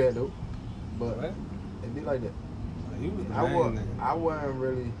 He knew that though, but What? it'd be like that. You was the I main nigga. wasn't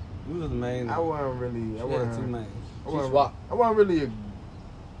really. You was the main I nigga. wasn't really. She had 2 mains. I wasn't, swapped. I wasn't really.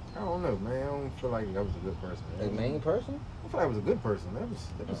 I don't know, man. I don't feel like I was a good person. A main person? I feel like I was a good person. That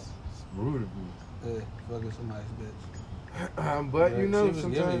was rude of me. Yeah, fucking somebody's bitch. But you know, she was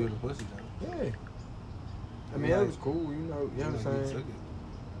giving you sometimes. the pussy though. Yeah. I mean, that was cool. You know what I'm You saying? took it.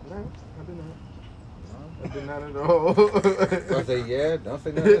 No, I did not. I did not at all. Don't say yeah, don't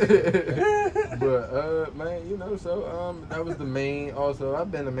say nothing. But man, you know, so that was the main. Also,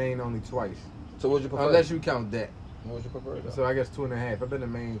 I've been the main only twice, So what'd you prefer? unless you count that. What would you prefer? Though? So I guess 2.5. I've been the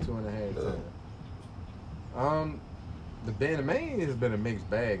main 2.5 times. The being the main has been a mixed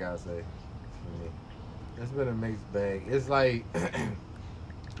bag, I'd say. For me, it's been a mixed bag. It's like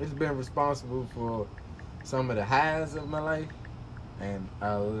it's been responsible for some of the highs of my life and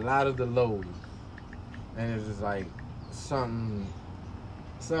a lot of the lows. And it's just like a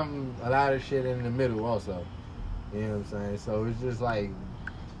lot of shit in the middle also. You know what I'm saying? So it's just like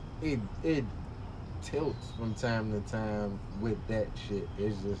it tilts from time to time with that shit.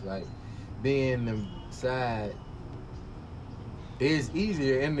 It's just like being the side is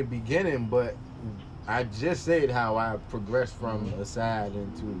easier in the beginning, but I just said how I progressed from a side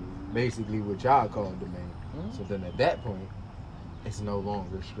into basically what y'all call the main. So then at that point, it's no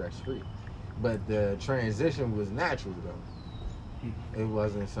longer stress free. But the transition was natural though. It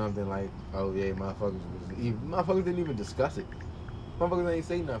wasn't something like, oh yeah, motherfuckers didn't even discuss it. Motherfuckers ain't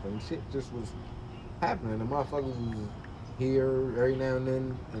say nothing. Shit just was happening. The motherfuckers was here every now and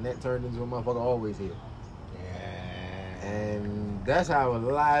then, and that turned into a motherfucker always here. Yeah. And that's how a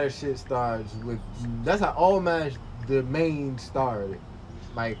lot of shit starts with. That's how all the main started.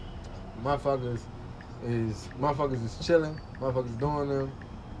 Like motherfuckers is chilling, motherfuckers doing them,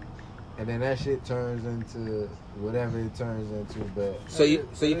 and then that shit turns into whatever it turns into. But So you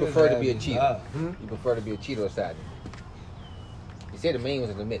prefer to be a cheater? Hmm? You prefer to be a cheater or side nigga? You said the main was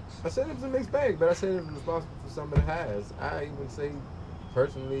in the mix. I said it was a mixed bag, but I said it was responsible for some of the highs. I even say,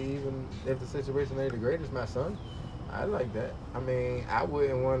 personally, even if the situation ain't the greatest, my son, I like that. I mean, I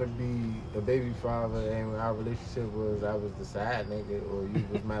wouldn't want to be a baby father, and when our relationship was, I was the side nigga, or you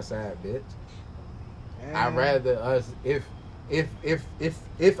was my side bitch. I'd rather us, if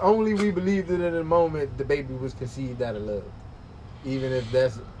only we believed it in the moment, the baby was conceived out of love. Even if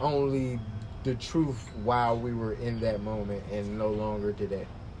that's only the truth while we were in that moment and no longer today.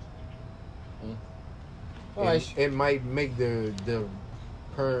 It might make the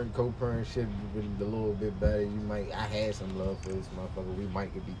co-parent shit a little bit better. I had some love for this motherfucker. We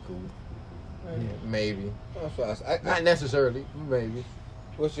might could be cool. Maybe. Not necessarily, maybe.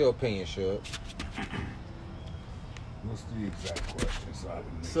 What's your opinion, Shug? What's the exact question? So I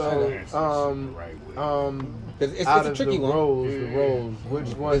can make So, sure I answer this the right way. Because it's out a of tricky the one. roles, which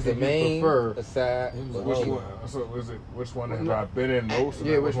one Is do the you main, prefer? the side, Which one? So is it? Which one have I been in most? And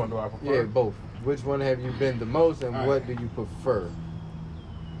Yeah, then which one do I prefer? Yeah, both. Which one have you been the most, and All what right. do you prefer?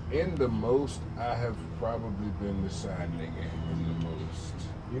 In the most, I have probably been the side nigga in the most.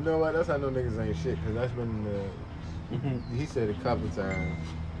 You know what? That's how no niggas ain't shit. Cause that's been he said a couple times.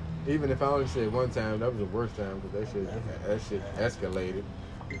 Even if I only said one time, that was the worst time because that shit escalated.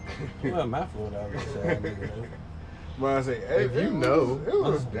 It wasn't my fault. I was a sad nigga. though. Well, I say, If you know. it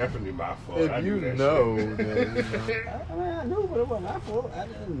was definitely my fault. I If knew you that know, shit. then you know. I mean, I knew, but it wasn't my fault. I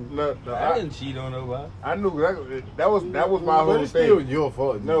didn't. No, I didn't cheat on nobody. I knew that was my But whole it's still thing. your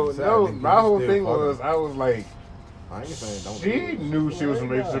fault. No, Side no, nigga, my you whole still thing fucking. was I was like, I ain't saying don't. she do it. knew she was in a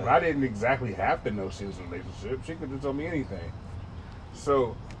relationship. I didn't exactly have to know she was in a relationship. She could have told me anything.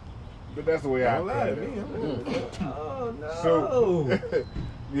 So, but that's the way I Don't lie to played me. it. I'm good with that. Oh no. So,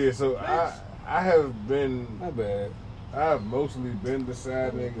 yeah, so I have been, My bad. I've mostly been the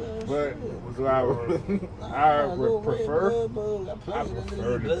side nigga, but do I would prefer to be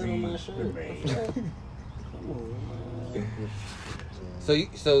the main. So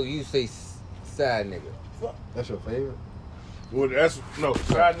you say side nigga. That's your favorite? Well,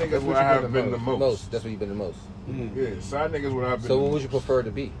 side nigga is what I have been the most. Most. That's what you've been the most. Yeah, side nigga is what I've been. So the what would most. you prefer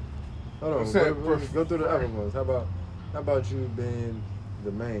to be? Hold on. I said Go through the other ones. How about you being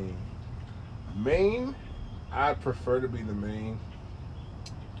the main? Main, I'd prefer to be the main.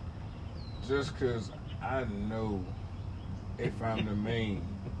 Just because I know if I'm the main,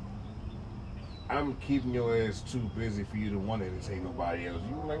 I'm keeping your ass too busy for you to want to entertain nobody else.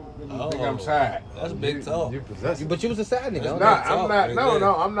 You think I'm tired? That's big talk. You possessive. But you was a side nigga. It's don't not. know. I'm not.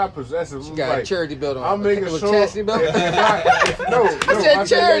 No, I'm not possessive. She I'm got like, a charity belt on. I'm making With sure. chastity belt. No, I said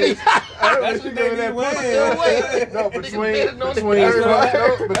charity. That's what they be wearing. No, between That's everybody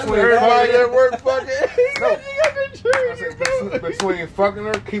at work fucking. No. I said between fucking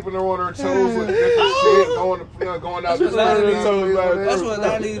her, keeping her on her toes with different shit, going out That's this what way. That's what a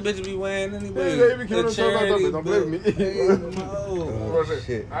lot of these bitches be wearing anyway. Yeah, they be keeping The them toes out charity there, don't blame me. belt. What's it?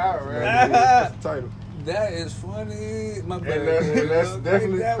 Shit. Alright. That's the title. That is funny. My bad. And that's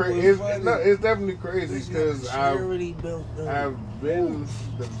definitely That was crazy. funny. It's definitely crazy because charity belt. I've been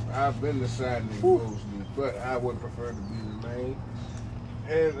the side nigga mostly, but I would prefer to be the main.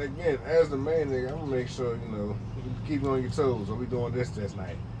 And again, as the main nigga, I'm gonna make sure you keep on your toes. Are we doing this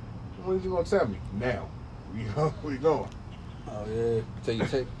night? When you gonna tell me? Now. We going. Oh yeah. So you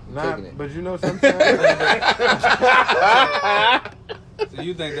taking it. But you know sometimes. So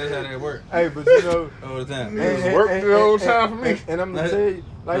you think that's how that work Hey, but you know. all the time? It worked the whole time for me. And I'm gonna tell you,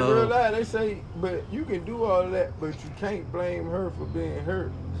 like No. real life, they say, but you can do all of that, but you can't blame her for being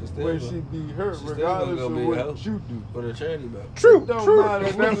hurt. She still When gonna- she be hurt, she still regardless gonna of be a what hoe. you do. For the charity belt. True, Don't true. matter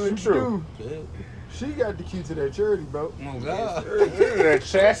That's what definitely you true. do. Yeah. She got the key to that charity, bro. Oh God. That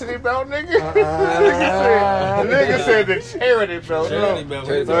chastity belt, nigga. Uh-uh. The nigga said the charity belt. Charity No. belt.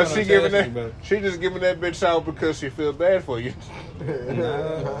 Charity No, belt. she giving that. She just giving that bitch out because she feel bad for you. She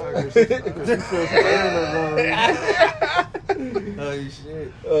feels Oh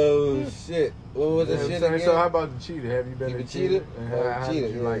shit. Oh shit. What was the shit again? So how about the cheater? Have you been You a been cheater? cheated? And Oh, how cheated,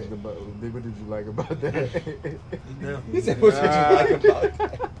 did you yeah. like what did you like about that? He said, "What did you like about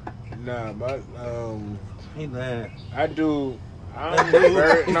that?" Nah, but He lying. I do. I'm He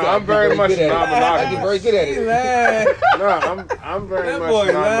very, said, no, "I I'm get very much good at it. I non-monogamous. get very good at He it. lying. No, I'm very That much boy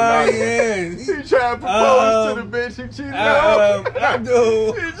non-monogamous. lying. He tried to propose to the bitch he cheated on. I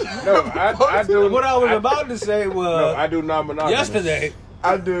do. No, I do. What I was about to say No, was I do non-monogamous. yesterday.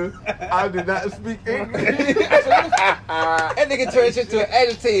 I do not speak English. That nigga turned shit to an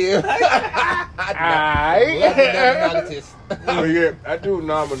adjective. Aight. Oh, yeah, I do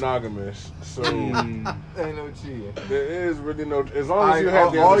non-monogamous. So Ain't no cheating. there is really no. As long as you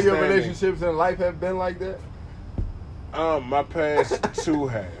have the all your understanding. relationships in life have been like that. My past two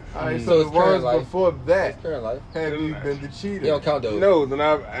have. All right, So so the it's current ones life. before that, Current life. have you been the cheater? You don't count those. No, then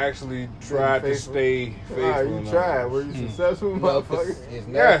I've actually tried to Faithful. stay faithful. Ah, you and all tried. that. Were you successful, No, 'cause motherfucker? it's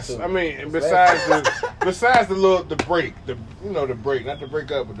not Yes, to- I mean it's besides last- besides the break, the break, not the break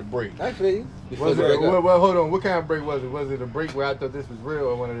up, but the break. I feel you. Before Was the it, break up. well, hold on. What kind of break was it? Was it a break where I thought this was real,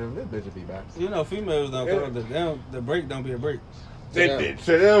 or one of them? This bitch would be back. You know, females don't call it the break don't be a break.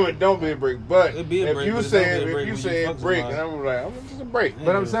 To them, it don't be a break. But It'd be a if break, you but it say don't be a if break you when you say fuck break, somebody. and I'm like, I'm just a break.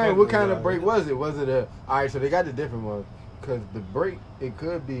 But I'm Yeah, saying, fuck what kind of somebody. break was it? Was it a? All right, so they got the different one. Cause the break, it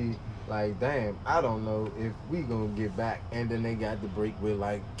could be like, damn, I don't know if we gonna get back, and then they got the break with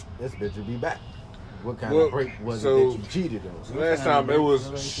like, this bitch will be back. What kind Well, of break was so- it that you cheated on? So last time it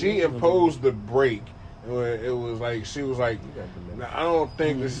was she imposed the break. It was like she was like, You got the "Nah, I don't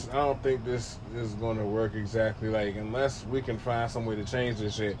think this is gonna work exactly like unless we can find some way to change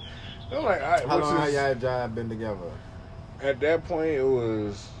this shit. I'm like, all right, How which long is- have y'all been together? at that point it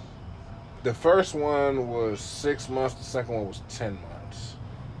was the first one was 6 months, the second one was 10 months.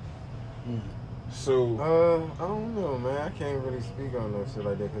 So I don't know, man. I can't really speak on no shit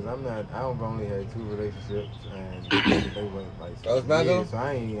like that because I've only had 2 relationships and they went like. Oh, it's Mago? years, so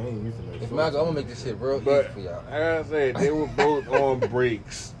I ain't used to no It's short my go. I'm gonna term. make this shit real but easy for y'all. like I said, they were both on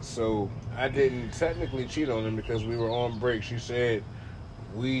breaks, so I didn't technically cheat on them because we were on break. She said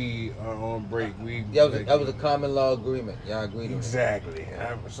we are on break. That was a common law agreement. Y'all agreed on it. exactly.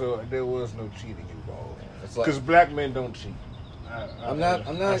 So there was no cheating involved It's like- because black men don't cheat. I'm not-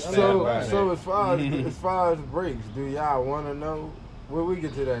 I stand So by so that. as far as breaks, do y'all want to know? Well, we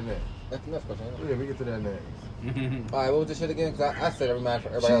get to that next. That's the next question. ain't it? Yeah, we get to that next. All right, what was this shit again? Because I said every man for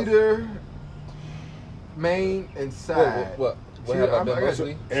everybody else. Cheater, main, and side. What Cheater, have I I'm- been I got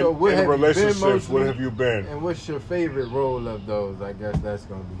mostly? you. So what in have you been relationships, what mostly? have you been? And what's your favorite role of those? I guess that's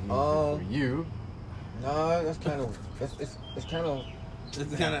gonna be easy for you. No, that's kind of it's kind of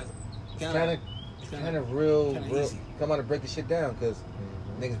It's kind of real. kinda easy. Come on to break the shit down because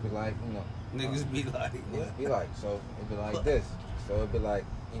niggas be like, niggas be like, what? niggas be like, so it'd be like this. So it'd be like,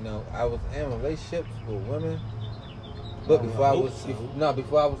 I was in relationships with women, but before I was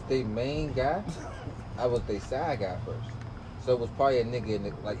before I was their main guy, I was their side guy first. So it was probably a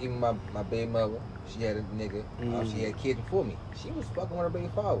nigga, like even my baby mother, she had a nigga, she had kids before me. She was fucking with her baby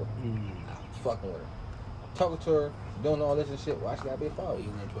father. I was fucking with her. talking to her, doing all this and shit. Why she gotta be a father?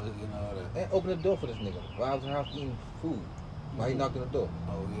 Eating that pussy and all that. And open the door for this nigga. While I was in the house eating food. While he knocked on the door.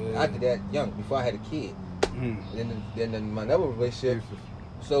 Oh yeah. I did that young, before I had a kid. And then my another relationship.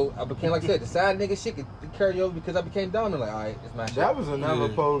 So I became, like I said, the side nigga shit could carry over because I became down and like, all right, it's my shit. That was another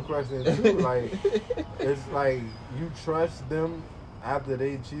Yeah. posed question too. Like, it's like you trust them after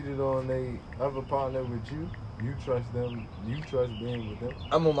they cheated on their other partner with you. You trust them. You trust being with them.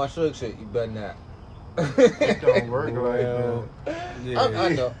 I'm on my sugar shit. You better not. It don't work like Well, that. I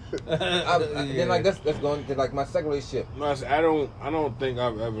know. Then like that's going to like my second relationship. No, I don't think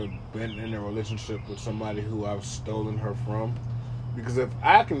I've ever been in a relationship with somebody who I've stolen her from. Because if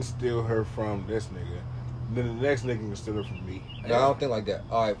I can steal her from this nigga, then the next nigga can steal her from me. No, I don't think like that.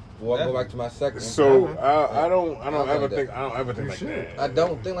 All right, well, I'll go back to my second. So I don't think ever like think that. I don't ever think You like should. that. I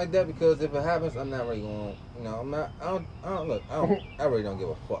don't think like that because if it happens, I'm not really going. You know, I'm not. I really don't give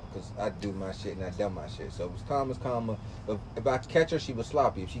a fuck because I do my shit and I done my shit. So it's karma. If I catch her, she was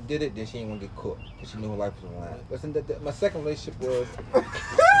sloppy. If she did it, then she ain't gonna get caught because she knew her life was on the line. Listen, my second relationship was.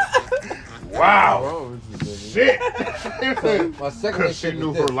 Wow. Wrong with you, nigga. Shit. My second Because she relationship knew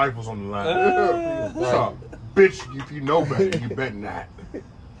was her this. life was on the line. What's up? Bitch, if you know better, you better not.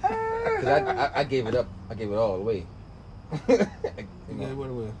 Because I gave it up. I gave it all away. You know, Yeah, what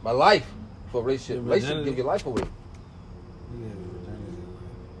away? my life for a relationship. Your Relationship virginity? give your life away. Yeah, virginity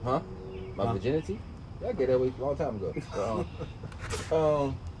Huh? My Huh? virginity? Yeah, I gave that away a long time ago.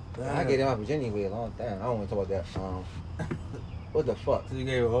 I gave my virginity away a long time. I don't want to talk about that. What the fuck? So you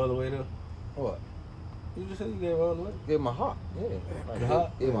gave it all the way though? What? You just said you gave it all the way? Gave my heart. Yeah. Like, Your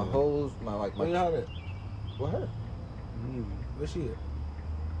heart? Yeah, my hoes, my like Where you my. had it? With her. Where she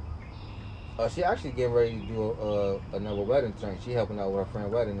at? She actually getting ready to do another wedding thing. She helping out with her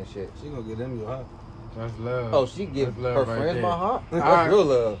friend's wedding and shit. She gonna get them your heart. That's love. Oh, she give That's love her right friends there. my heart. That's Alright. real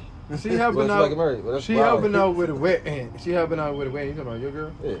love. She helping Well, she out. get married. Well, that's She wild. helping out with a wedding. She helping out with a wedding. You talking about your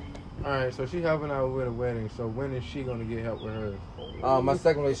girl? Yeah. All right, so she helping out with a wedding. So when is she gonna get help with hers? My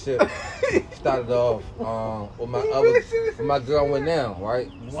second relationship started off with my girl went now,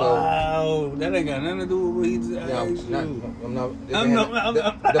 right? Wow, that ain't got nothing to do with what he So said. yeah, I'm I'm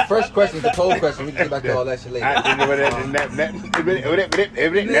not. The first question is the poll question. We can get back to all that shit later.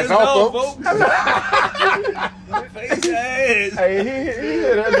 That's all, folks. Face ass. Hey, he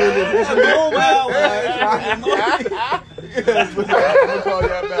that I'm gonna call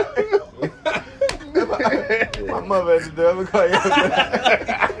y'all back. My mother at the door. I'm gonna call y'all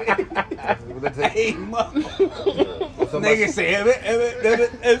back. Hey, mom. So Nigga say,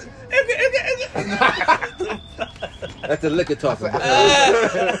 that's the liquor talking.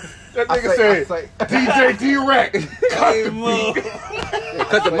 That nigga said, DJ D-Rack. hey, mom. Yeah,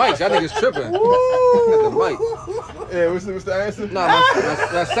 cut the mic. Y'all niggas tripping. Cut the mic. Yeah, what's the answer? No,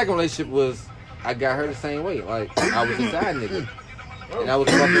 my second relationship was I got her the same way. Like I was a side nigga, and I was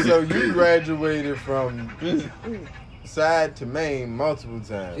fucking. So you graduated from side to main multiple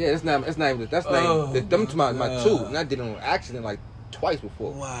times. Yeah, it's not even. That's not even. Them to my two. And I did it on accident like twice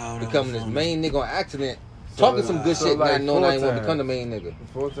before. Wow. Becoming this main nigga on accident. Talking some good so shit, like not knowing I ain't 4 want to become the times. main nigga.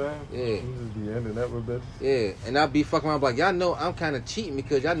 4 times? Yeah. You just be ending up with bitches. Yeah, and I be fucking around like, y'all know I'm kind of cheating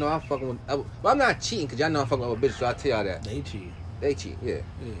because y'all know I'm fucking with. Well, I'm not cheating because y'all know I'm fucking with bitches, so I tell y'all that. They cheat. They cheat, yeah.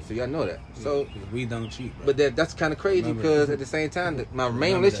 Yeah. So y'all know that. So, we don't cheat, bro. but that's kind of crazy Remember because that. at the same time, my main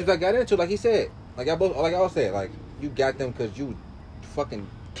Remember relationships that. I got into, like he said, like I both, like I always said, like you got them because you fucking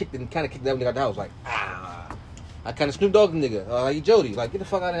kicked them nigga out the house, like I kind of Snoop Dogg nigga, like Jody, like get the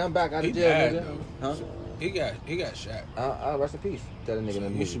fuck out of here, I'm back out He of jail, died, nigga. Huh? He got shot. I'll rest in peace. Tell the nigga in the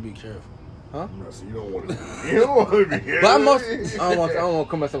You movie. should be careful. Huh? So you don't want to be. You don't want to be here. But I don't want to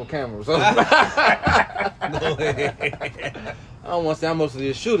come myself on camera. So I don't want to say I'm mostly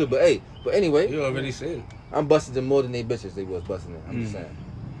a shooter, but hey. But anyway, You already said it. I'm busting them more than they bitches they was busting them. I'm just saying.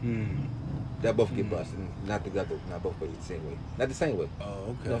 Hmm. Y'all both get busted. Not together. Not both ways the same way. Not the same way. Oh, okay. You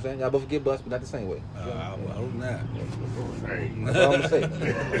know what I'm saying? Y'all both get busted, but not the same way. I hope not. That's all I'm gonna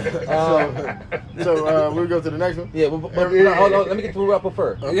say. So we'll go to the next one. Yeah, but no, hold on. Let me get to what I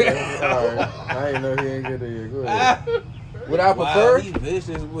prefer. Okay. All right. I ain't know he ain't get there yet. Go ahead. What I prefer? He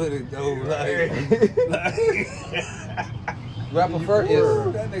vicious with it though. What I prefer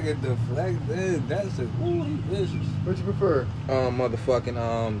is That nigga deflected. That's a ooh, he vicious. What you prefer? motherfucking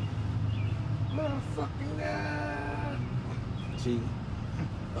Cheat.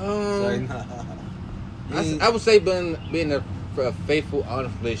 Say nah. I would say being a faithful,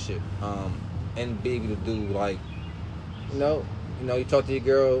 honest relationship, and be able to do like, you know, you talk to your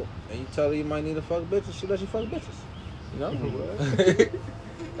girl and you tell her you might need to fuck bitches, she lets you fuck bitches. You know,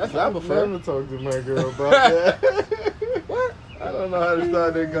 that's what I prefer. Never talk to my girl about that. What? I don't know how to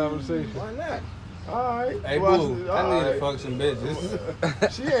start that conversation. Why not? All right. Hey, Well, boo, all I need right. to fuck some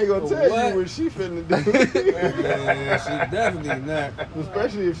bitches. She ain't gonna tell What? you what she finna do. Yeah, she definitely not.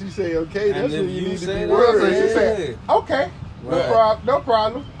 Especially if she say okay, And that's if when you you need to say be that, worried. She said, okay, Right. no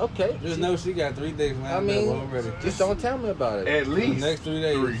problem. Okay. Just know she got 3 days lined I mean, up already. just don't tell me about it. At For the least next 3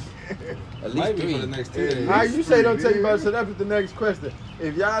 days. 3. At least Might be 3. for the next 2 At days. least. All right, you say don't tell you about it, so that's the next question.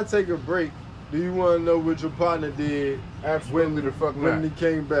 If y'all take a break, do you want to know what your partner did Absolutely the fuck when not. he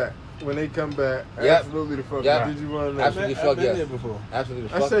came back? When they come back? Yep. Absolutely the fuck Yep. not. Did you want to know? Absolutely. I've fuck been yes. there before. Absolutely.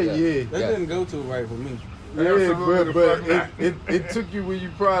 I Fuck say yes. yeah. That Yes. didn't go too right for me. Yeah, Absolutely the but fuck not. it took you where you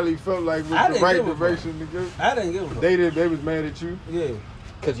probably felt like I with the didn't right give a fuck. direction to go. I didn't give a fuck. They was mad at you. Yeah.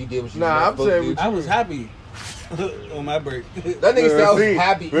 Because you did what you Nah, were I'm supposed saying to what do. I was happy on my break. That nigga said I was See,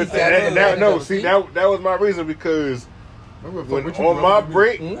 happy. He but said, that was my reason because when What you on my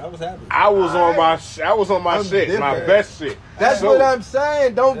break, I was happy. I was on my I'm shit, my different. best shit. That's So- what I'm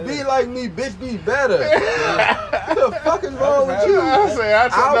saying. Don't be like me, bitch. Be better. What the fuck is wrong with you? I say,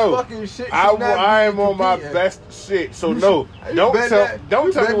 Our no. fucking shit should I not am be on my competing. best shit. So You no, you don't better tell not- don't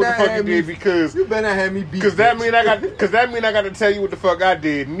you tell me better what the not fuck you have me- did because You better not have me beat. because that mean I got to tell you what the fuck I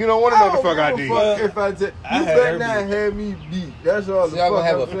did, and you don't want to know what the fuck I did. If I tell I you had better her not beat. have me beat. That's all the So y'all fuck gonna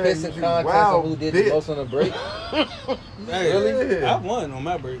have a I'm saying. pissing You contest wild on who did the bitch. most on the break? Hey, Really? I won on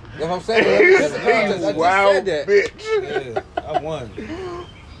my break. That's what I'm saying. He's I just a wild said that. bitch. Yeah, I won.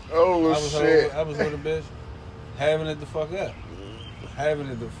 Oh I was shit. I was with a bitch, having it the fuck up. Having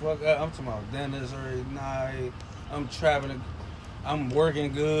it the fuck up. I'm talking about dinners every night. I'm traveling. I'm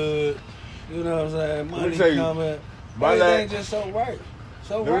working good. You know what I'm saying? me Money tell you, coming. my Everything last- just so right.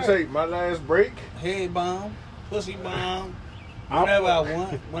 So Let me right. tell you, my last break, Head bomb, pussy bomb, whatever I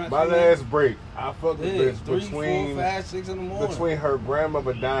want. When I my come last break, I fucked the in, bitch 3, 4, between 5, 6 in the morning. between her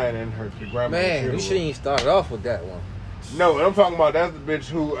grandmother dying and the grandmother Man, funeral. you shouldn't even start off with that one. No, I'm talking about that's the bitch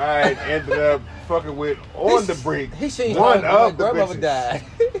who I ended up fucking with on the break. He shouldn't One start off of with the my grandmother bitches.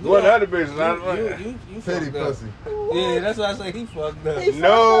 died. One other bitches. You Petty fucked up. pussy. Yeah, that's why I say he fucked up.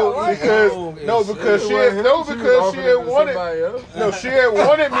 No, because No, because she Well, had no was because she offering it had to wanted somebody else. no she had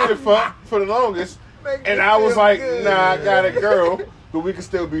wanted me to fuck for the longest, Make and me I was feel like, good. nah, I got a girl, but we can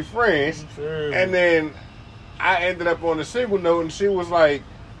still be friends. Sure. And then I ended up on a single note, and she was like,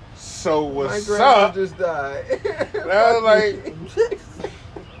 "So My what's grandma up?" just died. And I was like,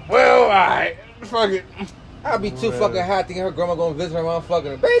 "Well, alright, fuck it." I'd be too fucking hot thinking her grandma gonna visit her mom fucking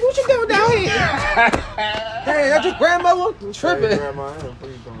her. Baby, what you doing down here? Hey, that's your grandmother? Hey, Tripping. grandma, I don't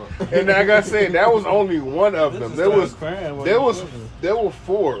think you talking about. And like I said, that was only one of them. There was crying. there were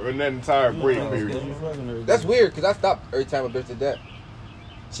 4 in that entire break period. That's weird, because I stopped every time a bitch did that.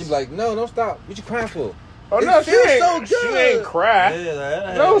 She'd be like, no, don't stop. What you crying for? Oh It no, she feels ain't. so She good. ain't cry.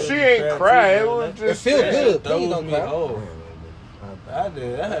 No, she ain't cry. It was It just. feels yeah. good. Please don't cry. Oh, I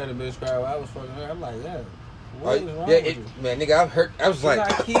did. I had a bitch cry while I was fucking her. I'm like, yeah. What is wrong Yeah, with you? man, nigga, I've heard. I was She's like,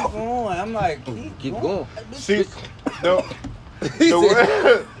 like, keep going. I'm like, keep going. She, the, He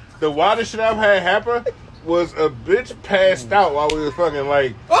said- the wildest shit I've had happen was a bitch passed out while we was fucking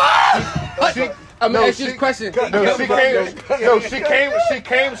like. She, I'm no, gonna ask you she- this question. No, she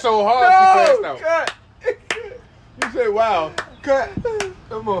came so hard she passed out. cut. You say, wow. Cut.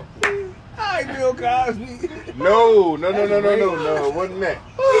 Come on. I ain't Bill Cosby. No, it wasn't that.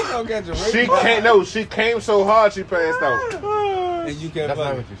 Don't catch a She came, no, she came so hard she passed out. And you kept That's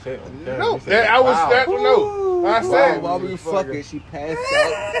not fucking. what you said. No, I was that. No, I said While we fucking, she passed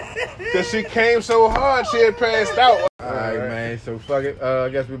out. because she came so hard she had passed out. All right, man. So fuck it. I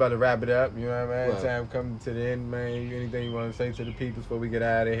guess we about to wrap it up. You know what I mean? Right. Time coming to the end, man. Anything you want to say to the people before we get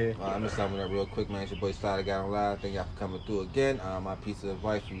out of here? I'm just summing up real quick, man. It's your boy Starter Guy on Live. Thank y'all for coming through again. My piece of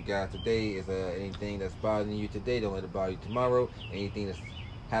advice for you guys today is anything that's bothering you today, don't let it bother you tomorrow. Anything that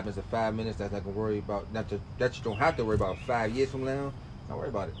happens in 5 minutes, that's not gonna worry about. That you don't have to worry about 5 years from now. Don't worry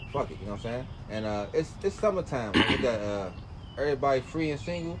about it. Fuck it. You know what I'm saying? And it's summertime. We got everybody free and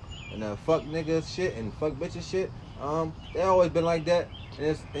single, and fuck niggas shit and fuck bitches shit. They always been like that. And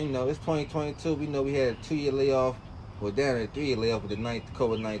it's it's 2022. We know we had a 2-year layoff. Well, down at a 3-year layoff with the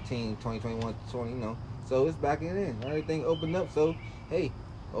COVID-19, 2021, 20. So it's back in. Everything opened up. So hey,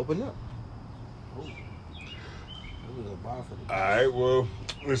 open up. Alright, well,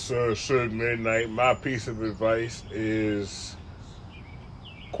 it's Suge Midnight. My piece of advice is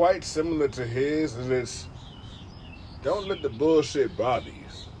quite similar to his, and it's don't let the bullshit bother you.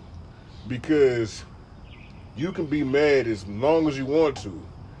 Because you can be mad as long as you want to.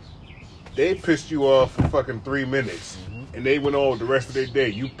 They pissed you off for fucking 3 minutes, and they went on with the rest of their day.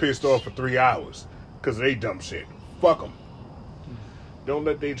 You pissed off for 3 hours because they dumb shit. Fuck them. Don't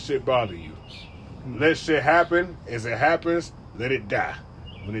let that shit bother you. Let shit happen as it happens. Let it die.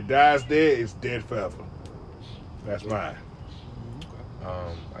 When it dies dead, it's dead forever. That's mine.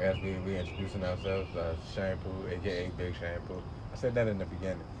 I guess we introducing ourselves. Shampoo, aka Big Shampoo. I said that in the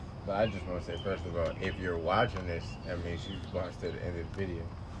beginning, but I just want to say first of all, if you're watching this, I mean, she's watched to the end of the video,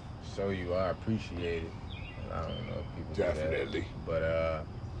 so you are appreciated. I don't know if people do Definitely. that, but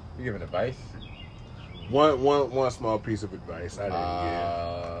you giving advice? One small piece of advice I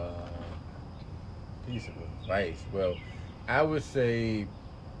didn't Piece of advice. Well, I would say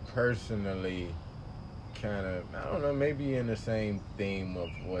personally, kind of, I don't know, maybe in the same theme of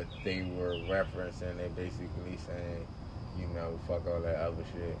what they were referencing. They basically saying, you know, fuck all that other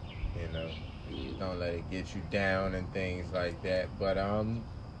shit, you know, don't let it get you down and things like that. But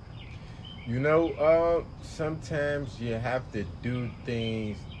you know, sometimes you have to do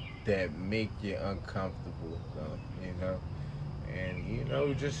things that make you uncomfortable, you know, and you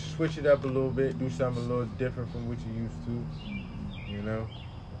know, just switch it up a little bit, do something a little different from what you used to, you know.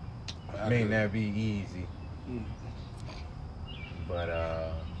 May not be easy, but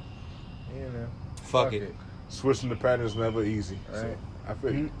you know, Fuck it. get. Switching the patterns never easy. So Right. I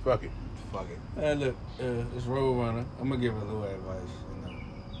feel you. Fuck it. Fuck it. Hey, look, it's Roadrunner. I'm gonna give a little advice. You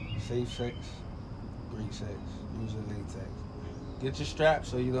know, safe sex, great sex, use your latex. Get your straps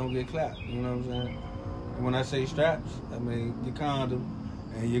so you don't get clapped. You know what I'm saying? And when I say straps, I mean your condom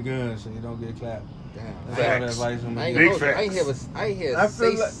and your gun so you don't get clapped. Damn. That's all the advice I'm I ain't gonna gonna give. hold you. facts. I ain't hear I a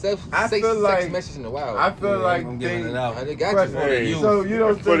feel safe like- sex message in a while. I feel Yeah, like I'm giving it out. They got you. Question. Hey, So you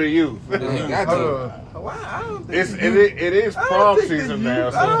don't for the think? youth. They got Hold you. on. Why? I don't think It's the it youth- is I don't prom think the season youth- now,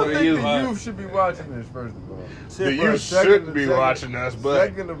 I so don't for the think youth. the youth should be watching this. First of all, The But youth second- shouldn't be second- watching us, but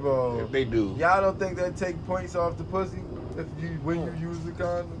second of all, if they do, y'all don't think that take points off the pussy if you when you use the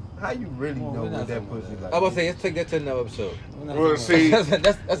condom? How you really Well, know we're what not that talking about pussy that. like? I'm about to say, let's take that to another episode. We're not well, talking see, that's that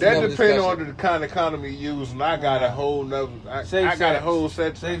another depends discussion. on the kind of condom you use, and I got a whole nother. I Safe got a sex. whole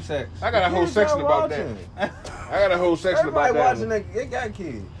section. Safe sex. I got a whole Kids section not about that. watching. I got a whole section Everybody about watching that. that. They got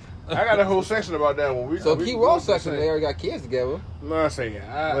kids. I got a whole section about that one. So keep raw section. They already got kids together. No, I'm saying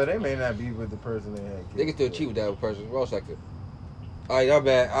Well, they may not be with the person they had kids. They can still with. cheat with that person. Raw section. All right, y'all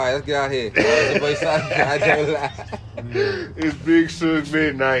bad. All right, let's get out of here. it's Big Suge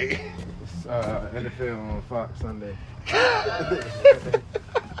Midnight. NFL on Fox Sunday.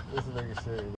 This nigga serious.